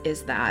 is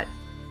that.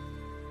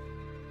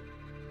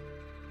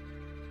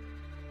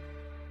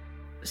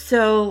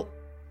 So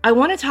I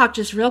want to talk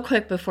just real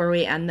quick before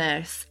we end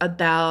this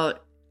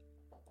about,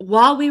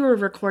 while we were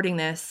recording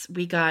this,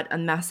 we got a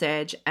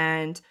message,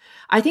 and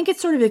I think it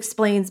sort of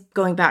explains,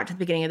 going back to the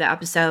beginning of the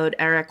episode,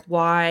 Eric,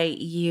 why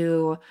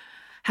you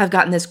have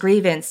gotten this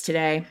grievance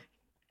today.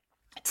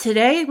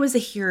 Today was a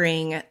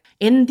hearing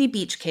in the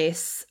Beach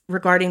case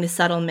regarding the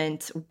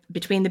settlement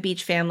between the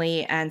Beach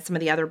family and some of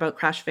the other boat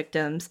crash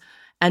victims,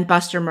 and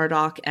Buster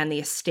Murdaugh and the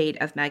estate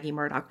of Maggie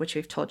Murdaugh, which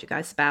we've told you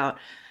guys about.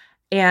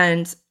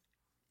 And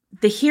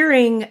the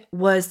hearing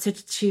was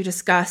to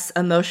discuss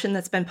a motion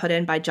that's been put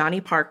in by Johnny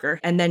Parker,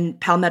 and then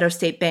Palmetto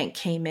State Bank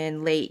came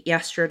in late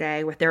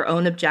yesterday with their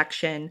own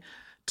objection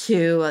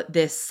to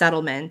this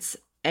settlement.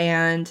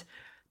 And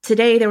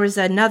today there was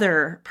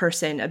another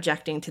person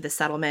objecting to the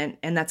settlement,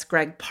 and that's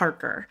Greg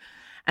Parker.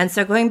 And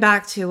so going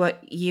back to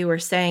what you were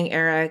saying,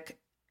 Eric,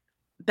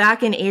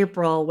 back in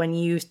April, when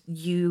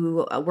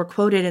you were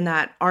quoted in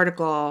that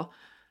article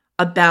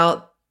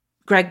about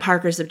Greg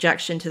Parker's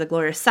objection to the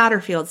Gloria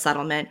Satterfield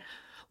settlement,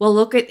 well,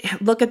 look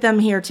at them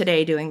here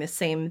today doing the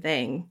same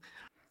thing.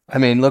 I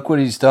mean, look what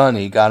he's done.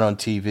 He got on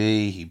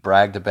TV. He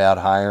bragged about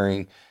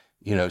hiring,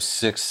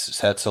 6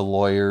 sets of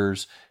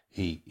lawyers.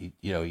 He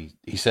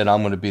said, I'm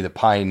going to be the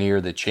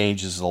pioneer that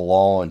changes the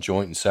law on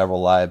joint and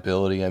several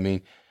liability. I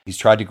mean, he's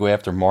tried to go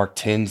after Mark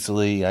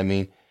Tinsley. I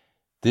mean,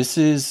 this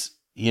is,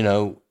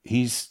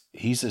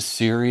 he's a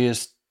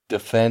serious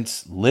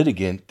defense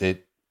litigant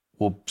that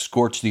will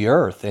scorch the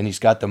earth, and he's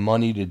got the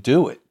money to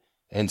do it.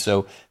 And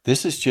so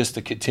this is just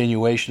a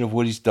continuation of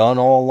what he's done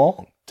all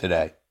along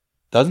today.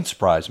 Doesn't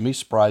surprise me.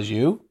 Surprise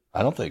you?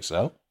 I don't think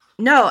so.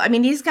 No, I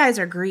mean, these guys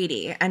are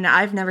greedy, and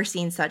I've never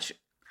seen such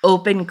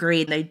open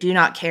greed. They do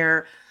not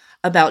care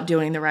about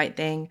doing the right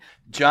thing.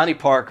 Johnny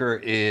Parker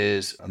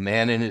is a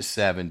man in his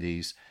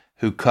 70s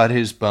who cut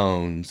his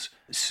bones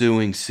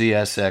suing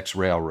CSX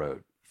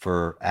Railroad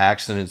for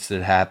accidents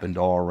that happened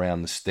all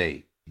around the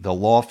state. The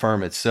law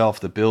firm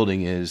itself, the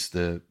building, is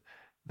the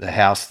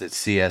house that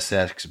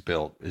CSX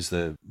built, is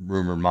the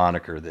rumored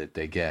moniker that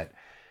they get.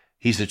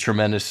 He's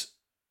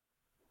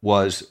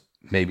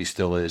maybe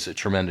still is, a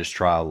tremendous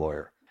trial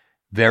lawyer.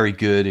 Very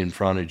good in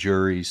front of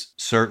juries,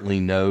 certainly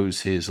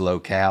knows his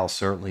locale,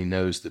 certainly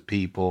knows the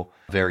people,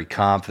 very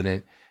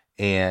confident,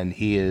 and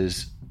he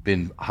has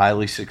been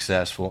highly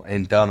successful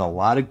and done a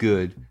lot of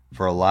good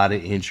for a lot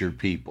of injured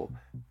people.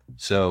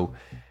 So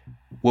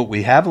what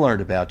we have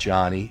learned about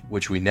Johnny,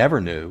 which we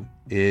never knew,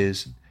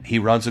 is he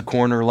runs a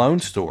corner loan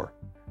store.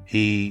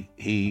 He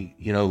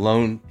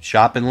loan,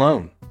 shop and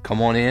loan.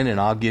 Come on in and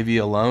I'll give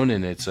you a loan,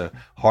 and it's a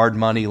hard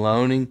money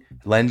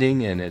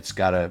lending, and it's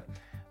got a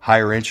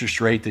higher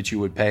interest rate that you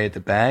would pay at the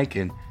bank.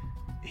 And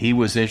he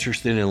was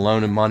interested in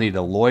loaning money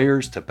to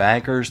lawyers, to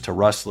bankers, to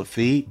Russ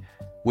Lafitte,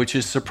 which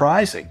is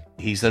surprising.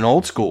 He's an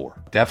old schooler,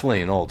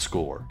 definitely an old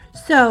schooler.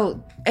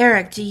 So,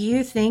 Eric, do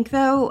you think,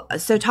 though,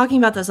 so talking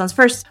about those loans,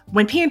 first,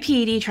 when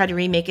PMPED tried to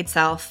remake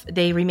itself,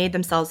 they remade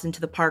themselves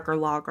into the Parker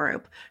Law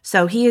Group.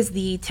 So he is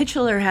the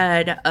titular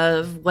head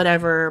of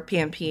whatever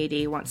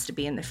PMPED wants to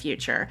be in the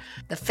future.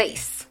 The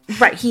face.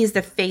 Right, he is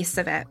the face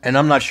of it. And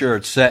I'm not sure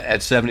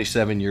at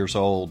 77 years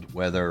old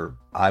whether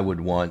I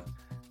would want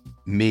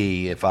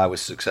me, if I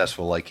was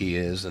successful like he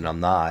is, and I'm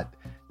not,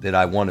 that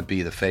I want to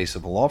be the face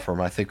of a law firm.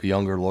 I think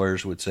younger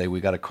lawyers would say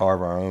we got to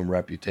carve our own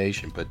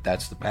reputation, but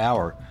that's the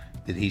power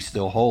that he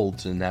still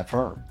holds in that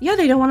firm. Yeah,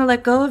 they don't want to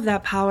let go of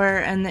that power,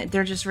 and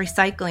they're just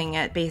recycling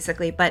it,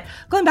 basically. But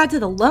going back to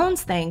the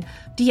loans thing,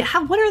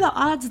 what are the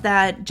odds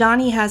that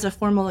Johnny has a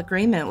formal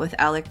agreement with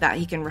Alec that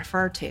he can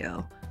refer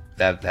to?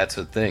 That's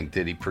the thing.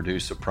 Did he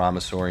produce a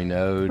promissory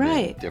note?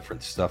 Right. And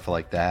different stuff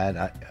like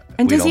that?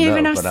 And does he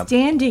even have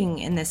standing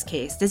in this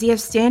case? Does he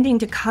have standing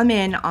to come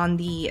in on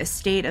the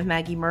estate of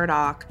Maggie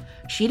Murdoch?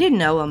 She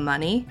didn't owe him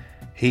money.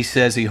 He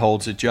says he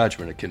holds a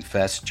judgment, a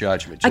confessed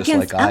judgment, just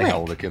against like Alec. I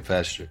hold a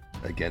confession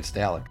against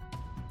Alec.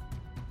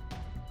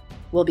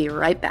 We'll be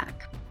right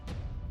back.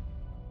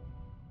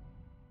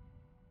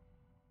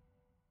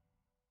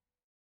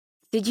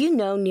 Did you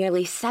know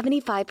nearly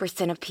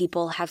 75% of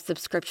people have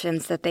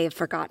subscriptions that they have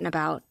forgotten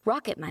about?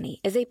 Rocket Money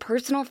is a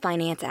personal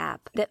finance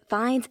app that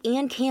finds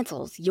and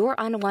cancels your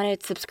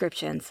unwanted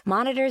subscriptions,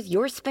 monitors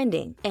your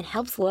spending, and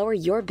helps lower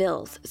your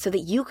bills so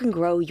that you can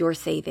grow your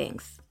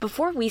savings.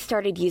 Before we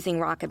started using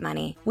Rocket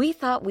Money, we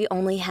thought we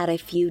only had a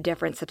few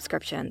different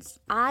subscriptions.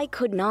 I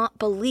could not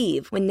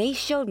believe when they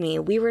showed me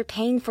we were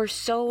paying for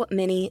so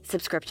many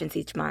subscriptions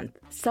each month.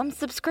 Some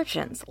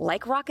subscriptions,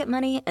 like Rocket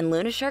Money and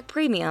Luna Shark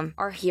Premium,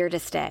 are here to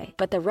stay,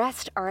 but the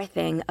rest are a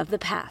thing of the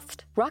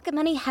past. Rocket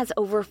Money has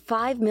over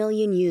 5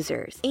 million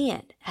users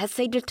and has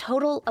saved a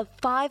total of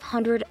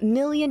 $500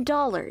 million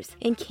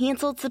in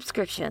canceled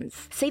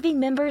subscriptions, saving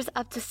members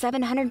up to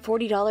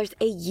 $740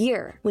 a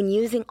year when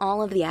using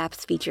all of the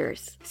app's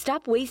features.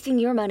 Stop wasting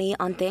your money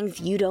on things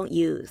you don't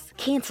use.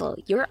 Cancel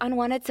your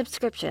unwanted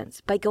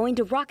subscriptions by going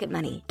to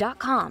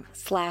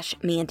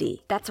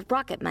rocketmoney.com/Mandy. That's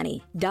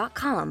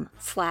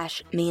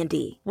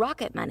rocketmoney.com/Mandy.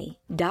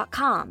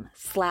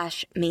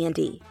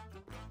 rocketmoney.com/Mandy.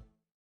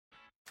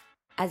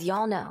 As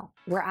y'all know,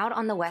 we're out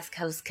on the West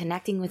Coast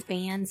connecting with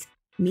fans,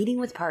 meeting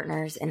with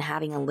partners, and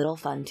having a little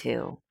fun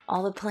too.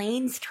 All the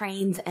planes,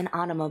 trains, and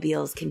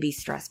automobiles can be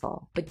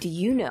stressful, but do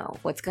you know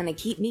what's going to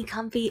keep me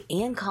comfy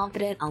and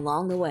confident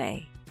along the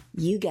way?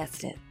 You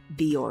guessed it,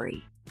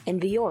 Vuori.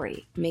 And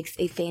Vuori makes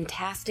a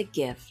fantastic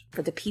gift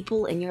for the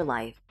people in your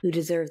life who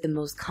deserve the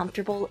most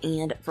comfortable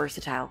and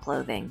versatile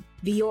clothing.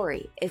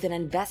 Vuori is an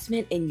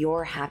investment in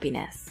your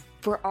happiness.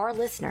 For our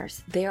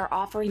listeners, they are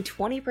offering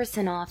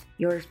 20% off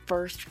your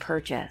first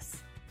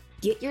purchase.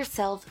 Get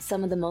yourself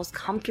some of the most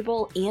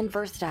comfortable and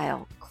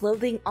versatile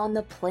clothing on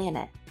the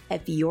planet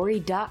at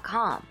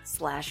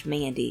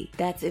vuori.com/Mandy.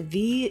 That's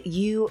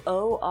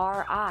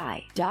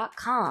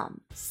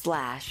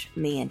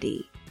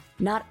VUORI.com/Mandy.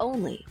 Not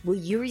only will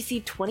you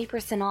receive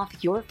 20%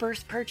 off your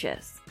first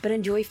purchase, but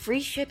enjoy free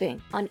shipping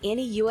on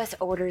any U.S.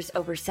 orders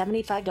over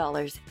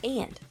 $75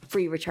 and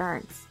free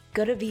returns.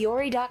 Go to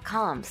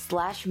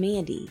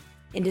vuori.com/Mandy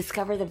and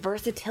discover the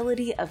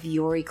versatility of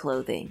Vuori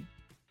clothing.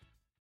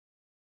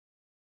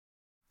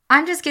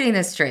 I'm just getting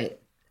this straight.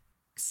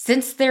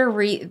 Since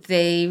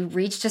they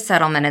reached a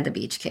settlement in the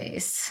Beach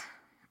case,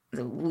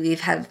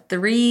 we've had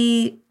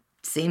 3,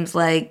 seems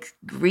like,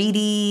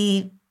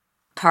 greedy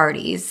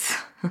parties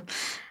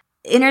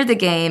enter the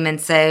game and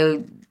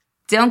say,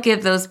 don't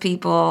give those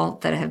people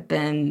that have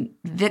been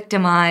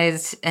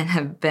victimized and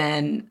have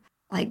been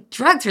like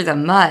dragged through the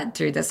mud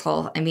through this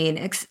whole,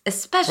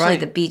 especially Right.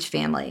 the Beach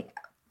family.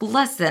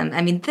 Bless them.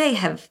 They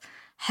have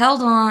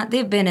held on.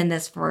 They've been in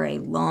this for a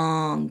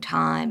long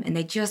time, and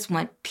they just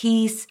want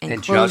peace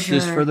and closure.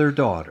 Justice for their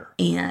daughter.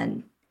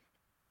 And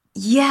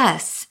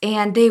yes,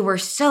 and they were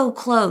so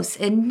close.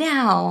 And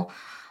now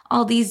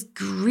all these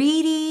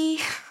greedy,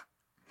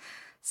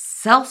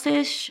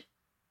 selfish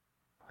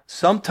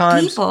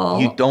Sometimes people.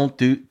 you don't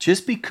do,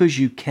 just because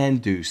you can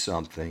do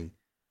something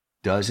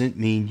doesn't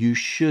mean you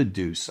should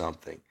do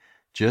something.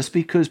 Just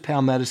because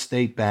Palmetto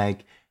State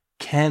Bank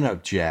can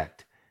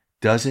object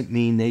doesn't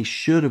mean they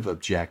should have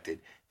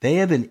objected. They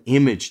have an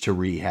image to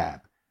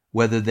rehab.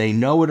 Whether they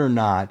know it or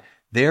not,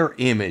 their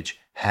image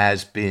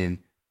has been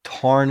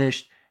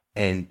tarnished,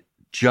 and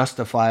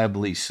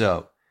justifiably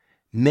so.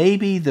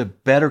 Maybe the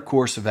better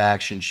course of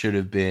action should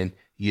have been,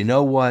 you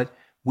know what?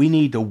 We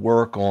need to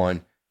work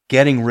on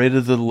getting rid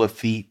of the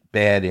Lafitte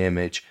bad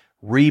image,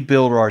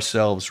 rebuild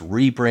ourselves,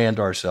 rebrand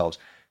ourselves.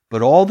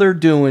 But all they're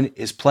doing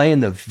is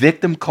playing the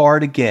victim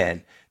card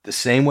again, the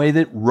same way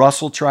that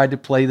Russell tried to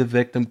play the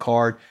victim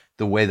card,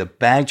 the way the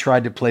bank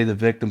tried to play the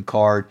victim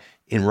card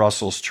in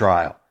Russell's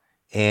trial.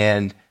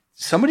 And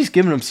somebody's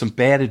giving them some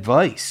bad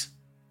advice.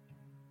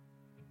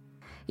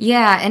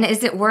 Yeah, and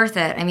is it worth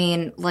it?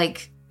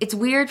 It's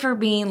weird for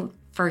me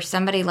for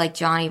somebody like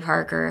Johnny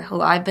Parker,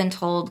 who I've been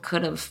told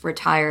could have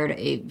retired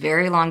a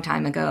very long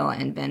time ago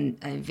and been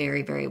a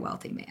very, very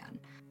wealthy man.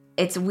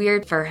 It's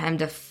weird for him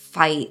to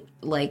fight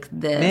like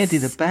this. Mandy,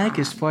 the bank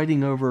is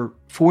fighting over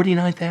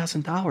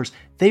 $49,000.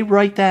 They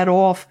write that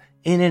off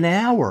in an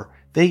hour.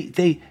 They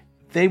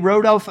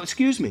wrote off,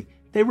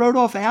 they wrote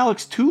off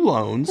Alex 2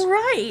 loans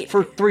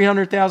for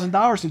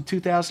 $300,000 in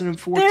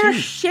 2014. They're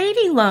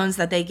shady loans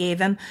that they gave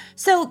him.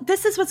 So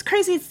this is what's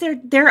crazy. It's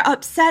they're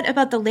upset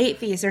about the late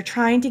fees. They're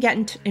trying to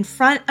get in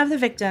front of the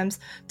victims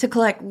to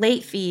collect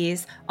late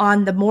fees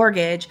on the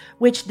mortgage,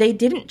 which they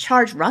didn't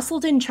charge. Russell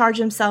didn't charge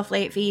himself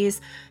late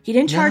fees. He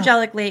didn't charge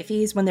Alec late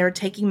fees when they were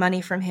taking money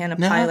from Hannah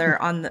Pyler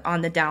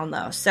on the down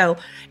low. So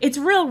it's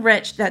real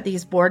rich that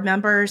these board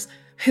members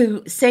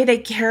who say they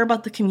care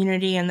about the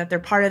community and that they're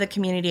part of the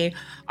community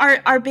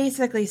are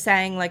basically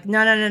saying like, no,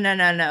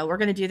 we're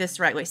going to do this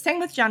the right way. Same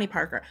with Johnny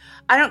Parker.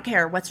 I don't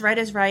care. What's right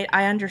is right.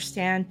 I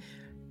understand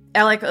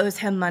Alec owes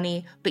him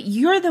money, but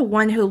you're the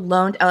one who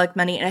loaned Alec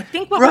money. And I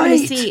think what we're going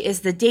to see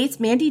is the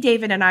dates. Mandy,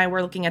 David, and I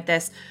were looking at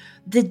this.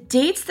 The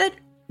dates that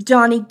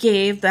Johnny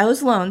gave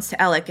those loans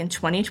to Alec in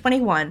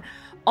 2021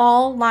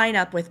 all line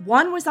up with,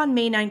 one was on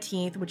May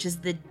 19th, which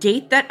is the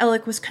date that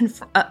Alec was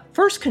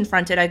first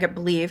confronted, I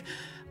believe,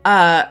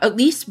 at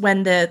least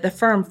when the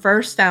firm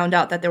first found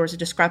out that there was a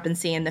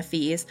discrepancy in the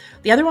fees.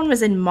 The other one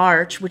was in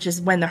March, which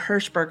is when the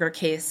Hirschberger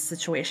case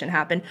situation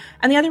happened.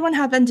 And the other one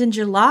happened in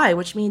July,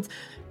 which means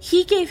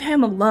he gave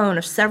him a loan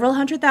of several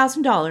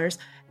 $100,000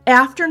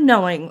 after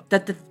knowing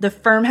that the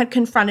firm had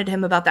confronted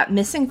him about that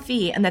missing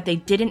fee and that they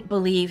didn't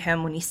believe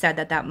him when he said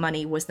that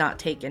money was not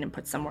taken and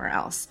put somewhere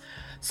else.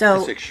 So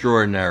that's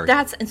extraordinary.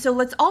 And so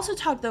let's also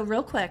talk, though,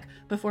 real quick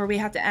before we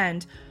have to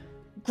end.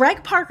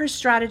 Greg Parker's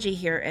strategy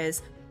here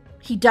is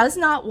he does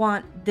not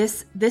want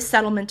this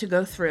settlement to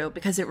go through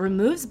because it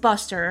removes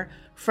Buster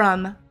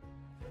from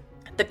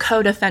the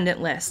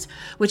co-defendant list,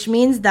 which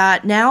means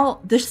that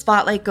now the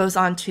spotlight goes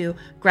on to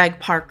Greg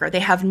Parker. They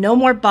have no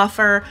more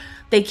buffer.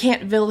 They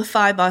can't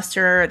vilify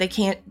Buster. They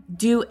can't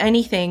do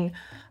anything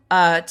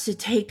to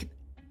take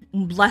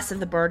less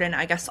of the burden,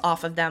 I guess,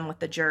 off of them with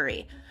the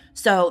jury.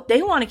 So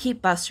they want to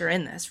keep Buster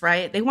in this,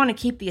 right? They want to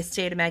keep the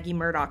estate of Maggie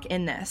Murdaugh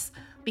in this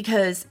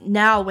because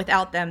now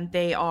without them,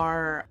 they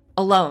are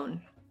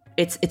alone.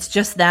 It's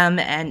just them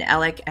and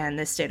Alec and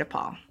the estate of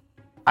Paul.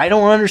 I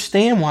don't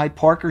understand why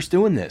Parker's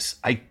doing this.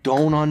 I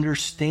don't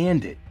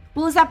understand it.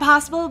 Well, is that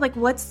possible? Like,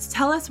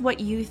 tell us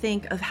what you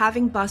think of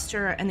having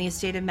Buster and the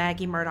estate of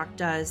Maggie Murdaugh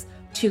does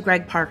to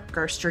Greg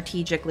Parker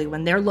strategically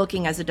when they're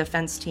looking as a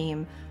defense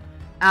team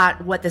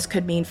at what this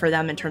could mean for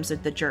them in terms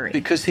of the jury.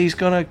 Because he's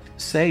going to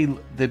say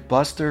that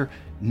Buster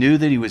knew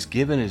that he was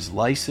giving his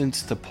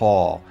license to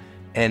Paul,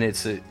 and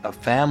it's a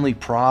family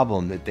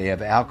problem that they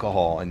have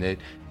alcohol and that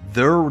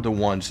they're the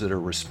ones that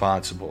are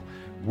responsible.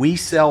 We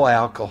sell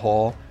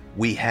alcohol.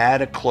 We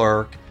had a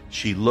clerk.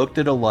 She looked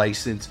at a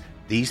license.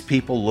 These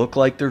people look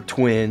like they're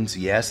twins.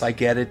 Yes, I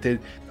get it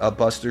that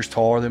Buster's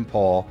taller than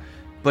Paul,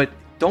 but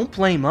don't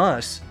blame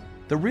us.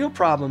 The real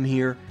problem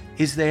here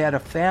is they had a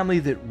family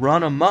that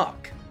run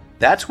amok.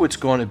 That's what's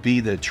going to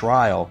be the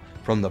trial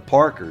from the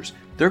Parkers.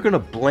 They're going to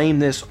blame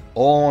this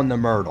all on the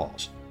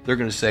Murdaughs. They're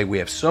going to say, we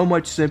have so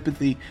much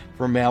sympathy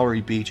for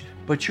Mallory Beach,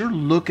 but you're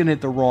looking at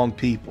the wrong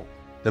people.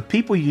 The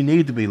people you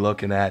need to be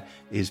looking at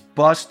is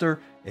Buster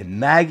and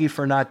Maggie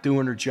for not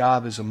doing her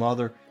job as a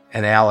mother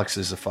and Alex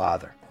as a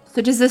father.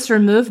 So does this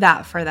remove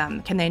that for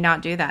them? Can they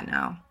not do that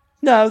now?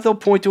 No, they'll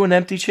point to an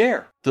empty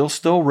chair. They'll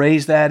still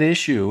raise that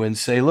issue and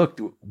say, look,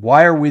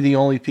 why are we the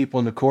only people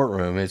in the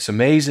courtroom? It's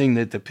amazing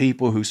that the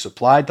people who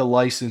supplied the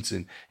license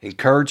and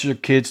encouraged their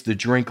kids to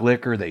drink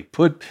liquor, they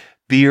put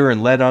beer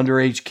and let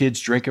underage kids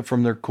drink it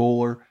from their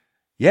cooler.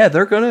 Yeah,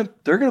 they're gonna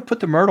put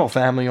the Murdaugh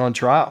family on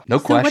trial. No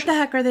question. So what the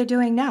heck are they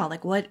doing now?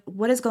 Like,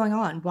 what is going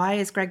on? Why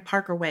is Greg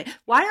Parker Why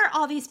are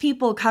all these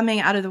people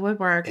coming out of the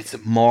woodwork? It's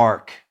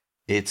Mark.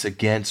 It's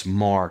against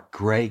Mark.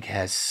 Greg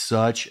has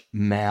such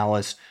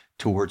malice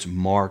towards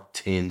Mark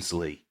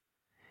Tinsley.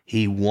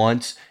 He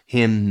wants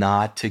him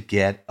not to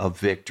get a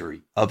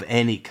victory of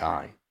any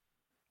kind.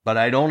 But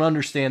I don't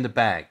understand the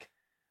bank.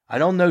 I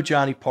don't know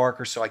Johnny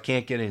Parker, so I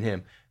can't get in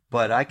him.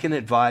 But I can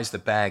advise the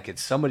bank if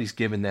somebody's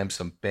giving them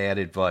some bad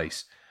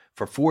advice.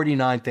 For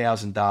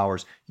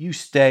 $49,000, you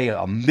stay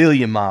a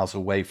million miles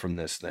away from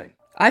this thing.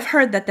 I've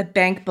heard that the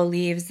bank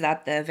believes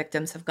that the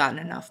victims have gotten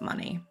enough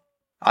money.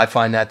 I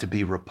find that to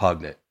be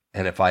repugnant.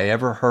 And if I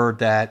ever heard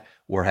that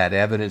or had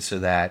evidence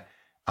of that,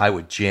 I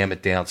would jam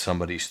it down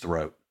somebody's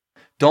throat.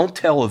 Don't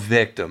tell a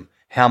victim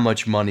how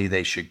much money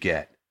they should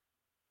get.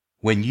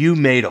 When you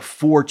made a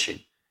fortune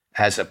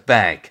as a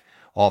bank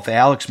off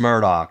Alex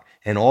Murdaugh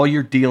and all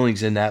your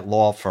dealings in that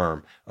law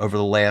firm over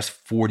the last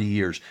 40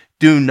 years,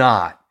 do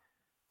not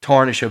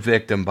tarnish a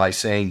victim by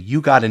saying you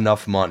got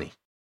enough money.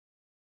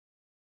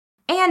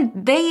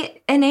 And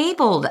they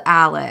enabled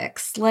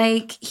Alex.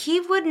 Like, he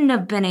wouldn't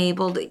have been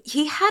able to.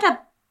 He had a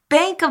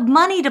bank of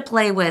money to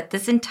play with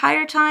this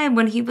entire time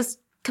when he was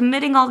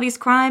committing all these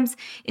crimes.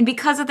 And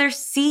because of their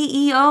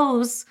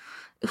CEOs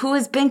who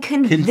has been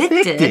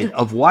convicted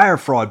of wire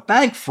fraud,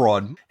 bank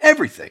fraud,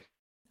 everything.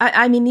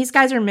 I mean, these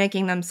guys are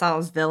making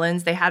themselves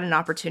villains. They had an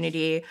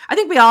opportunity. I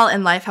think we all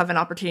in life have an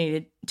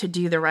opportunity to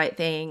do the right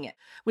thing.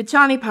 With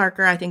Johnny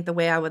Parker, I think the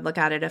way I would look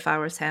at it if I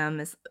was him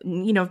is,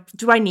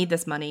 do I need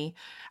this money?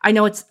 I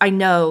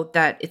know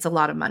that it's a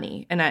lot of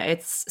money, and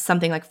it's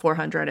something like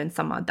 $400 and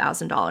some odd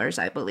 $1,000,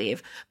 I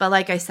believe. But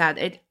like I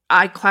said,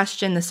 I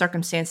question the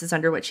circumstances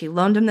under which he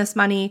loaned him this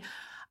money.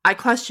 I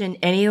question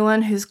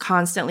anyone who's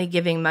constantly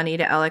giving money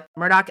to Alec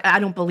Murdaugh. I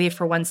don't believe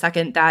for one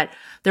second that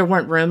there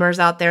weren't rumors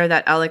out there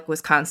that Alec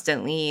was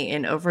constantly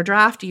in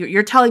overdraft.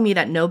 You're telling me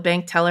that no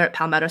bank teller at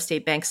Palmetto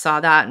State Bank saw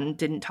that and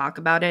didn't talk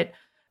about it?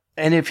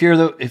 And if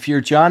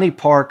you're Johnny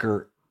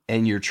Parker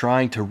and you're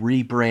trying to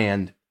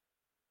rebrand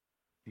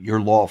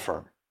your law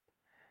firm,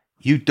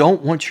 you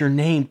don't want your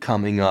name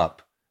coming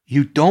up.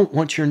 You don't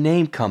want your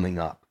name coming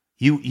up.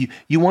 You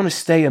want to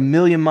stay a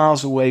million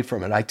miles away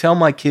from it. I tell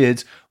my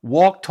kids,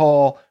 walk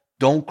tall,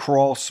 don't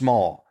crawl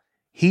small.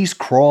 He's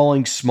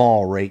crawling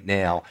small right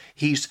now.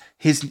 His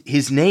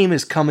name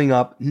is coming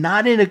up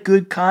not in a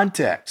good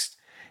context.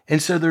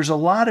 And so there's a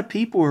lot of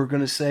people who are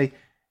going to say,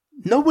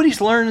 nobody's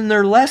learning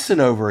their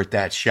lesson over at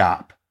that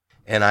shop.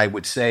 And I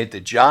would say it to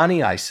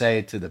Johnny, I say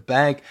it to the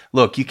bank.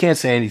 Look, you can't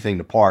say anything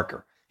to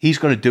Parker. He's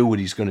going to do what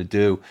he's going to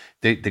do.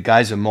 The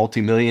guy's a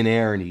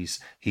multimillionaire, and he's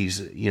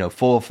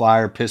full of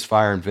fire, piss,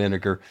 fire, and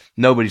vinegar.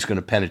 Nobody's going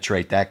to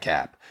penetrate that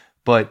cap.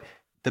 But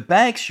the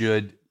bank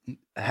should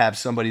have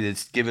somebody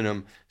that's giving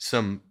him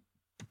some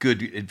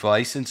good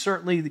advice. And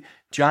certainly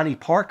Johnny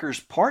Parker's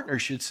partner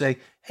should say,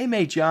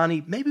 hey,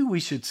 Johnny, maybe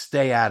we should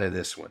stay out of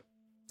this one.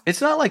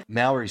 It's not like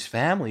Mallory's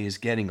family is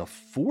getting a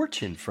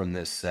fortune from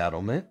this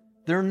settlement.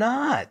 They're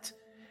not.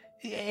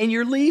 And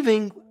you're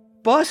leaving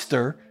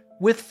Buster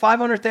with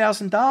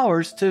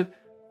 $500,000 to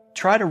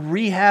try to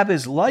rehab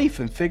his life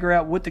and figure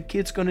out what the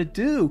kid's going to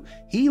do.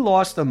 He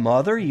lost a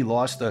mother. He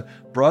lost a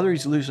brother.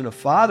 He's losing a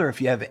father.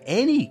 If you have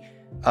any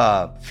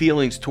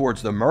feelings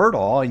towards the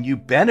Murdaugh and you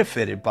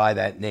benefited by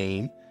that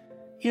name,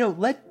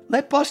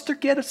 let Buster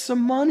get us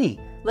some money.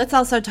 Let's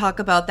also talk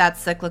about that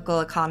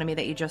cyclical economy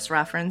that you just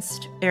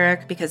referenced,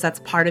 Eric, because that's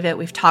part of it.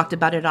 We've talked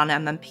about it on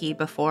MMP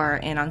before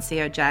and on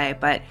COJ,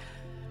 but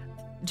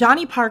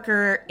Johnny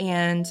Parker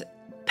and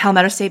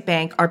Palmetto State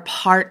Bank are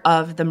part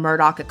of the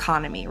Murdaugh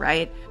economy,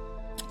 right?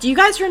 Do you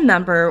guys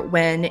remember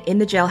when in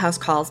the jailhouse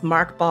calls,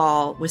 Mark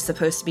Ball was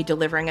supposed to be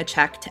delivering a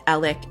check to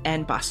Alec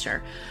and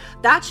Buster?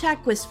 That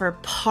check was for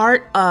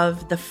part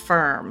of the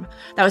firm.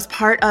 That was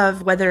part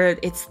of, whether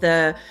it's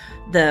the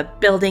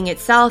building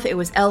itself, it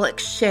was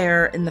Alec's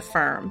share in the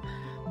firm.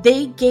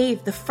 They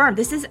gave the firm,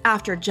 this is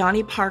after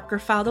Johnny Parker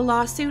filed a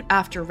lawsuit,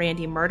 after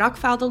Randy Murdaugh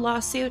filed a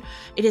lawsuit.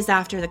 It is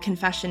after the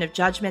confession of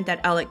judgment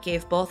that Alec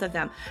gave both of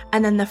them.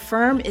 And then the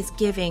firm is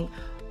giving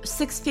a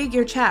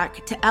six-figure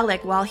check to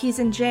Alec while he's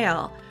in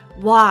jail.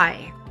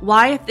 Why?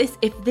 Why,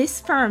 if this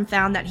firm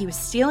found that he was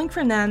stealing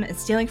from them and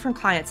stealing from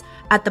clients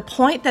at the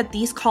point that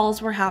these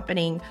calls were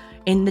happening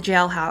in the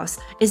jailhouse,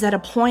 is at a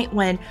point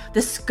when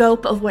the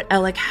scope of what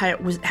Alec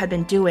had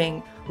been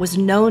doing was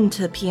known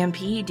to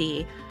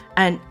PMPED,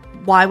 and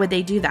why would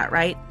they do that,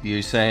 right?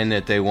 You saying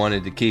that they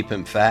wanted to keep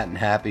him fat and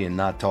happy and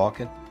not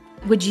talking?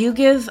 Would you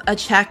give a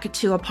check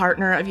to a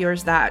partner of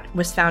yours that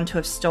was found to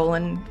have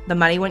stolen the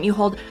money? Wouldn't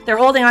you they're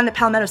holding on to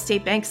Palmetto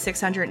State Bank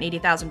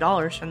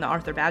 $680,000 from the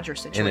Arthur Badger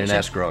situation. In an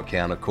escrow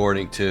account,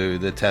 according to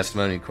the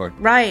testimony in court.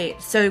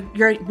 Right. So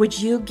would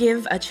you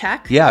give a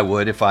check? Yeah, I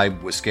would. If I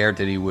was scared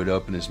that he would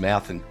open his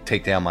mouth and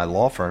take down my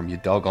law firm, you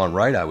doggone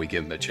right I would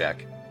give him a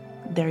check.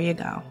 There you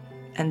go.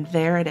 And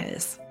there it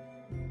is.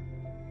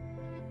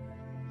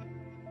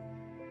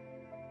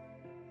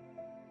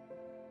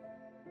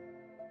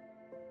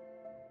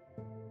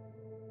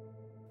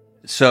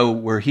 So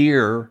we're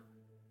here.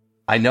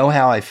 I know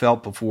how I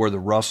felt before the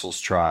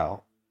Russell's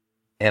trial,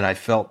 and I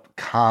felt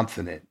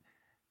confident.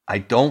 I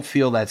don't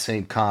feel that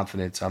same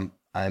confidence.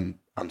 I'm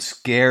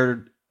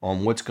scared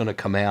on what's going to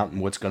come out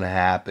and what's going to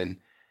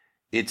happen.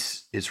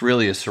 It's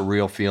really a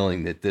surreal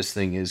feeling that this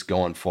thing is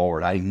going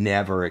forward. I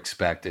never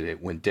expected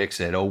it when Dick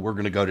said, "Oh, we're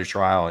going to go to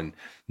trial in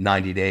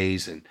 90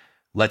 days and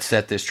let's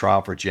set this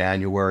trial for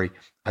January."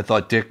 I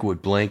thought Dick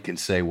would blink and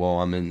say,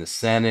 "Well, I'm in the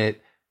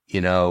Senate,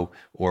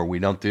 or we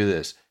don't do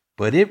this."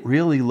 But it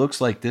really looks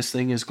like this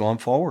thing has gone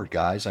forward,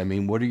 guys. I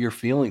mean, what are your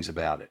feelings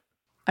about it?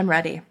 I'm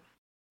ready.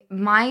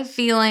 My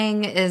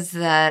feeling is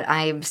that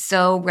I'm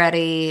so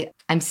ready.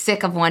 I'm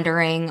sick of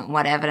wondering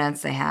what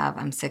evidence they have.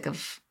 I'm sick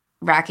of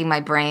racking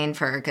my brain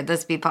for, could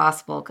this be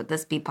possible? Could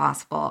this be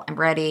possible? I'm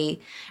ready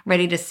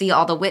to see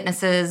all the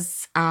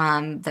witnesses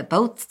that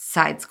both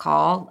sides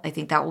call. I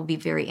think that will be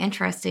very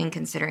interesting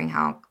considering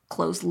how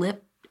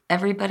close-lipped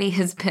everybody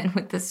has been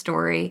with this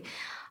story.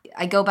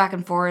 I go back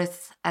and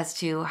forth as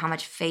to how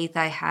much faith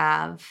I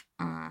have,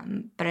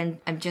 but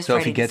I'm just so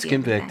ready if he gets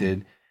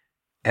convicted,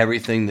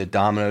 everything, the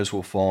dominoes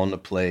will fall into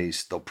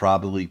place. They'll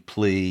probably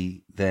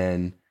plea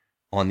then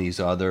on these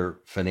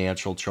other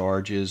financial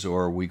charges,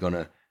 or are we going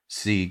to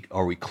see,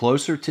 are we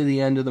closer to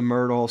the end of the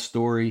Murdaugh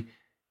story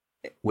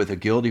with a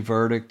guilty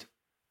verdict,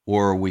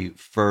 or are we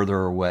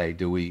further away?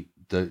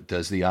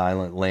 Does the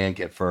land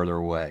get further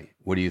away?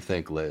 What do you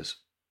think, Liz?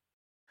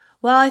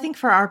 Well, I think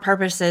for our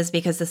purposes,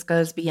 because this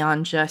goes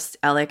beyond just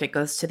Alec, it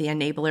goes to the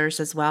enablers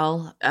as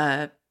well.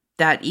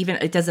 That even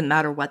it doesn't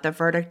matter what the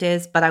verdict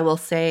is, but I will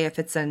say if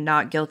it's a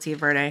not guilty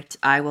verdict,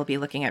 I will be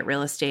looking at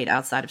real estate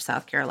outside of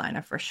South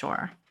Carolina for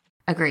sure.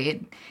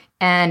 Agreed.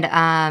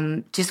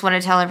 And just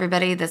want to tell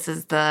everybody this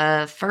is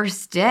the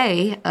first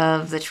day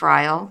of the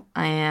trial.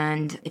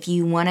 And if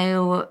you want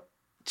to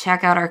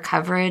check out our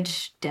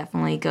coverage,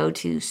 definitely go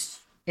to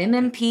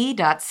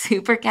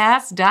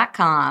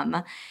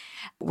mmp.supercast.com.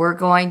 We're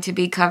going to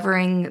be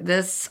covering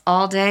this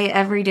all day,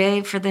 every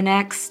day for the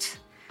next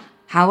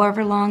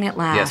however long it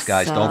lasts. Yes,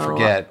 guys, don't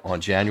forget, on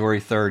January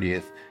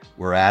 30th,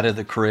 we're out of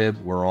the crib.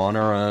 We're on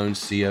our own.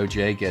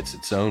 COJ gets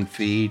its own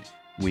feed.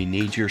 We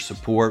need your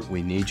support.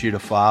 We need you to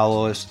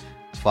follow us.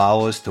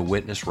 Follow us to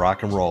witness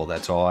rock and roll.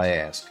 That's all I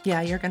ask.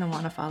 Yeah, you're going to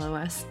want to follow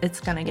us. It's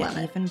going to get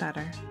even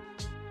better.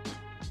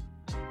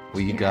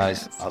 Well, you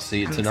guys, I'll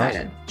see you tonight.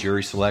 Excited.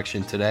 Jury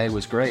selection today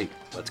was great.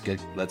 Let's get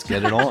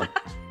it on.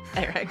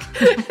 Eric.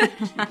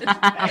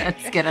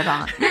 Let's get it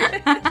on.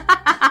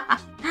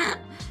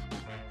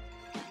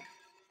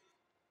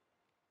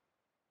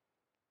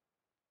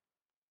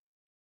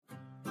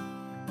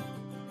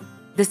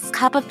 This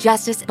Cup of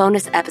Justice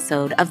bonus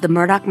episode of the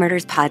Murdaugh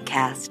Murders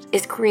podcast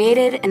is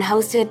created and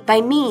hosted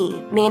by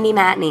me, Mandy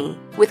Matney,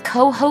 with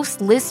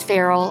co-host Liz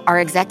Farrell, our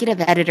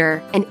executive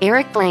editor, and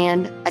Eric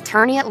Bland,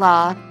 attorney at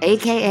law,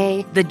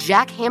 a.k.a. the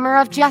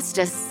Jackhammer of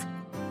Justice.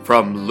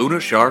 From Luna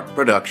Shark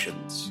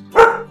Productions.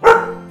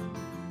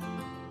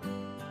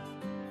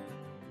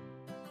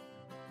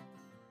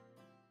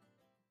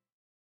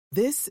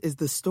 This is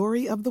the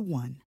story of the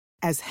one.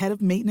 As head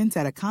of maintenance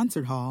at a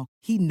concert hall,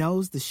 he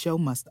knows the show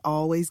must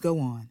always go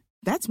on.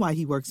 That's why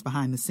he works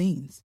behind the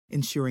scenes,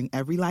 ensuring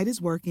every light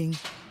is working,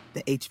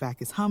 the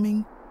HVAC is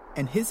humming,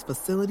 and his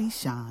facility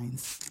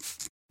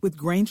shines. With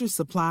Grainger's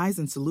supplies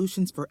and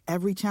solutions for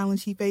every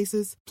challenge he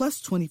faces,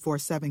 plus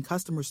 24/7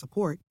 customer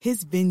support,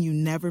 his venue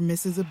never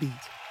misses a beat.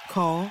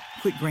 Call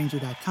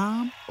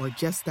quickgrainger.com or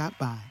just stop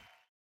by.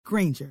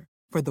 Grainger,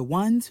 for the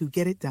ones who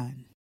get it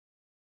done.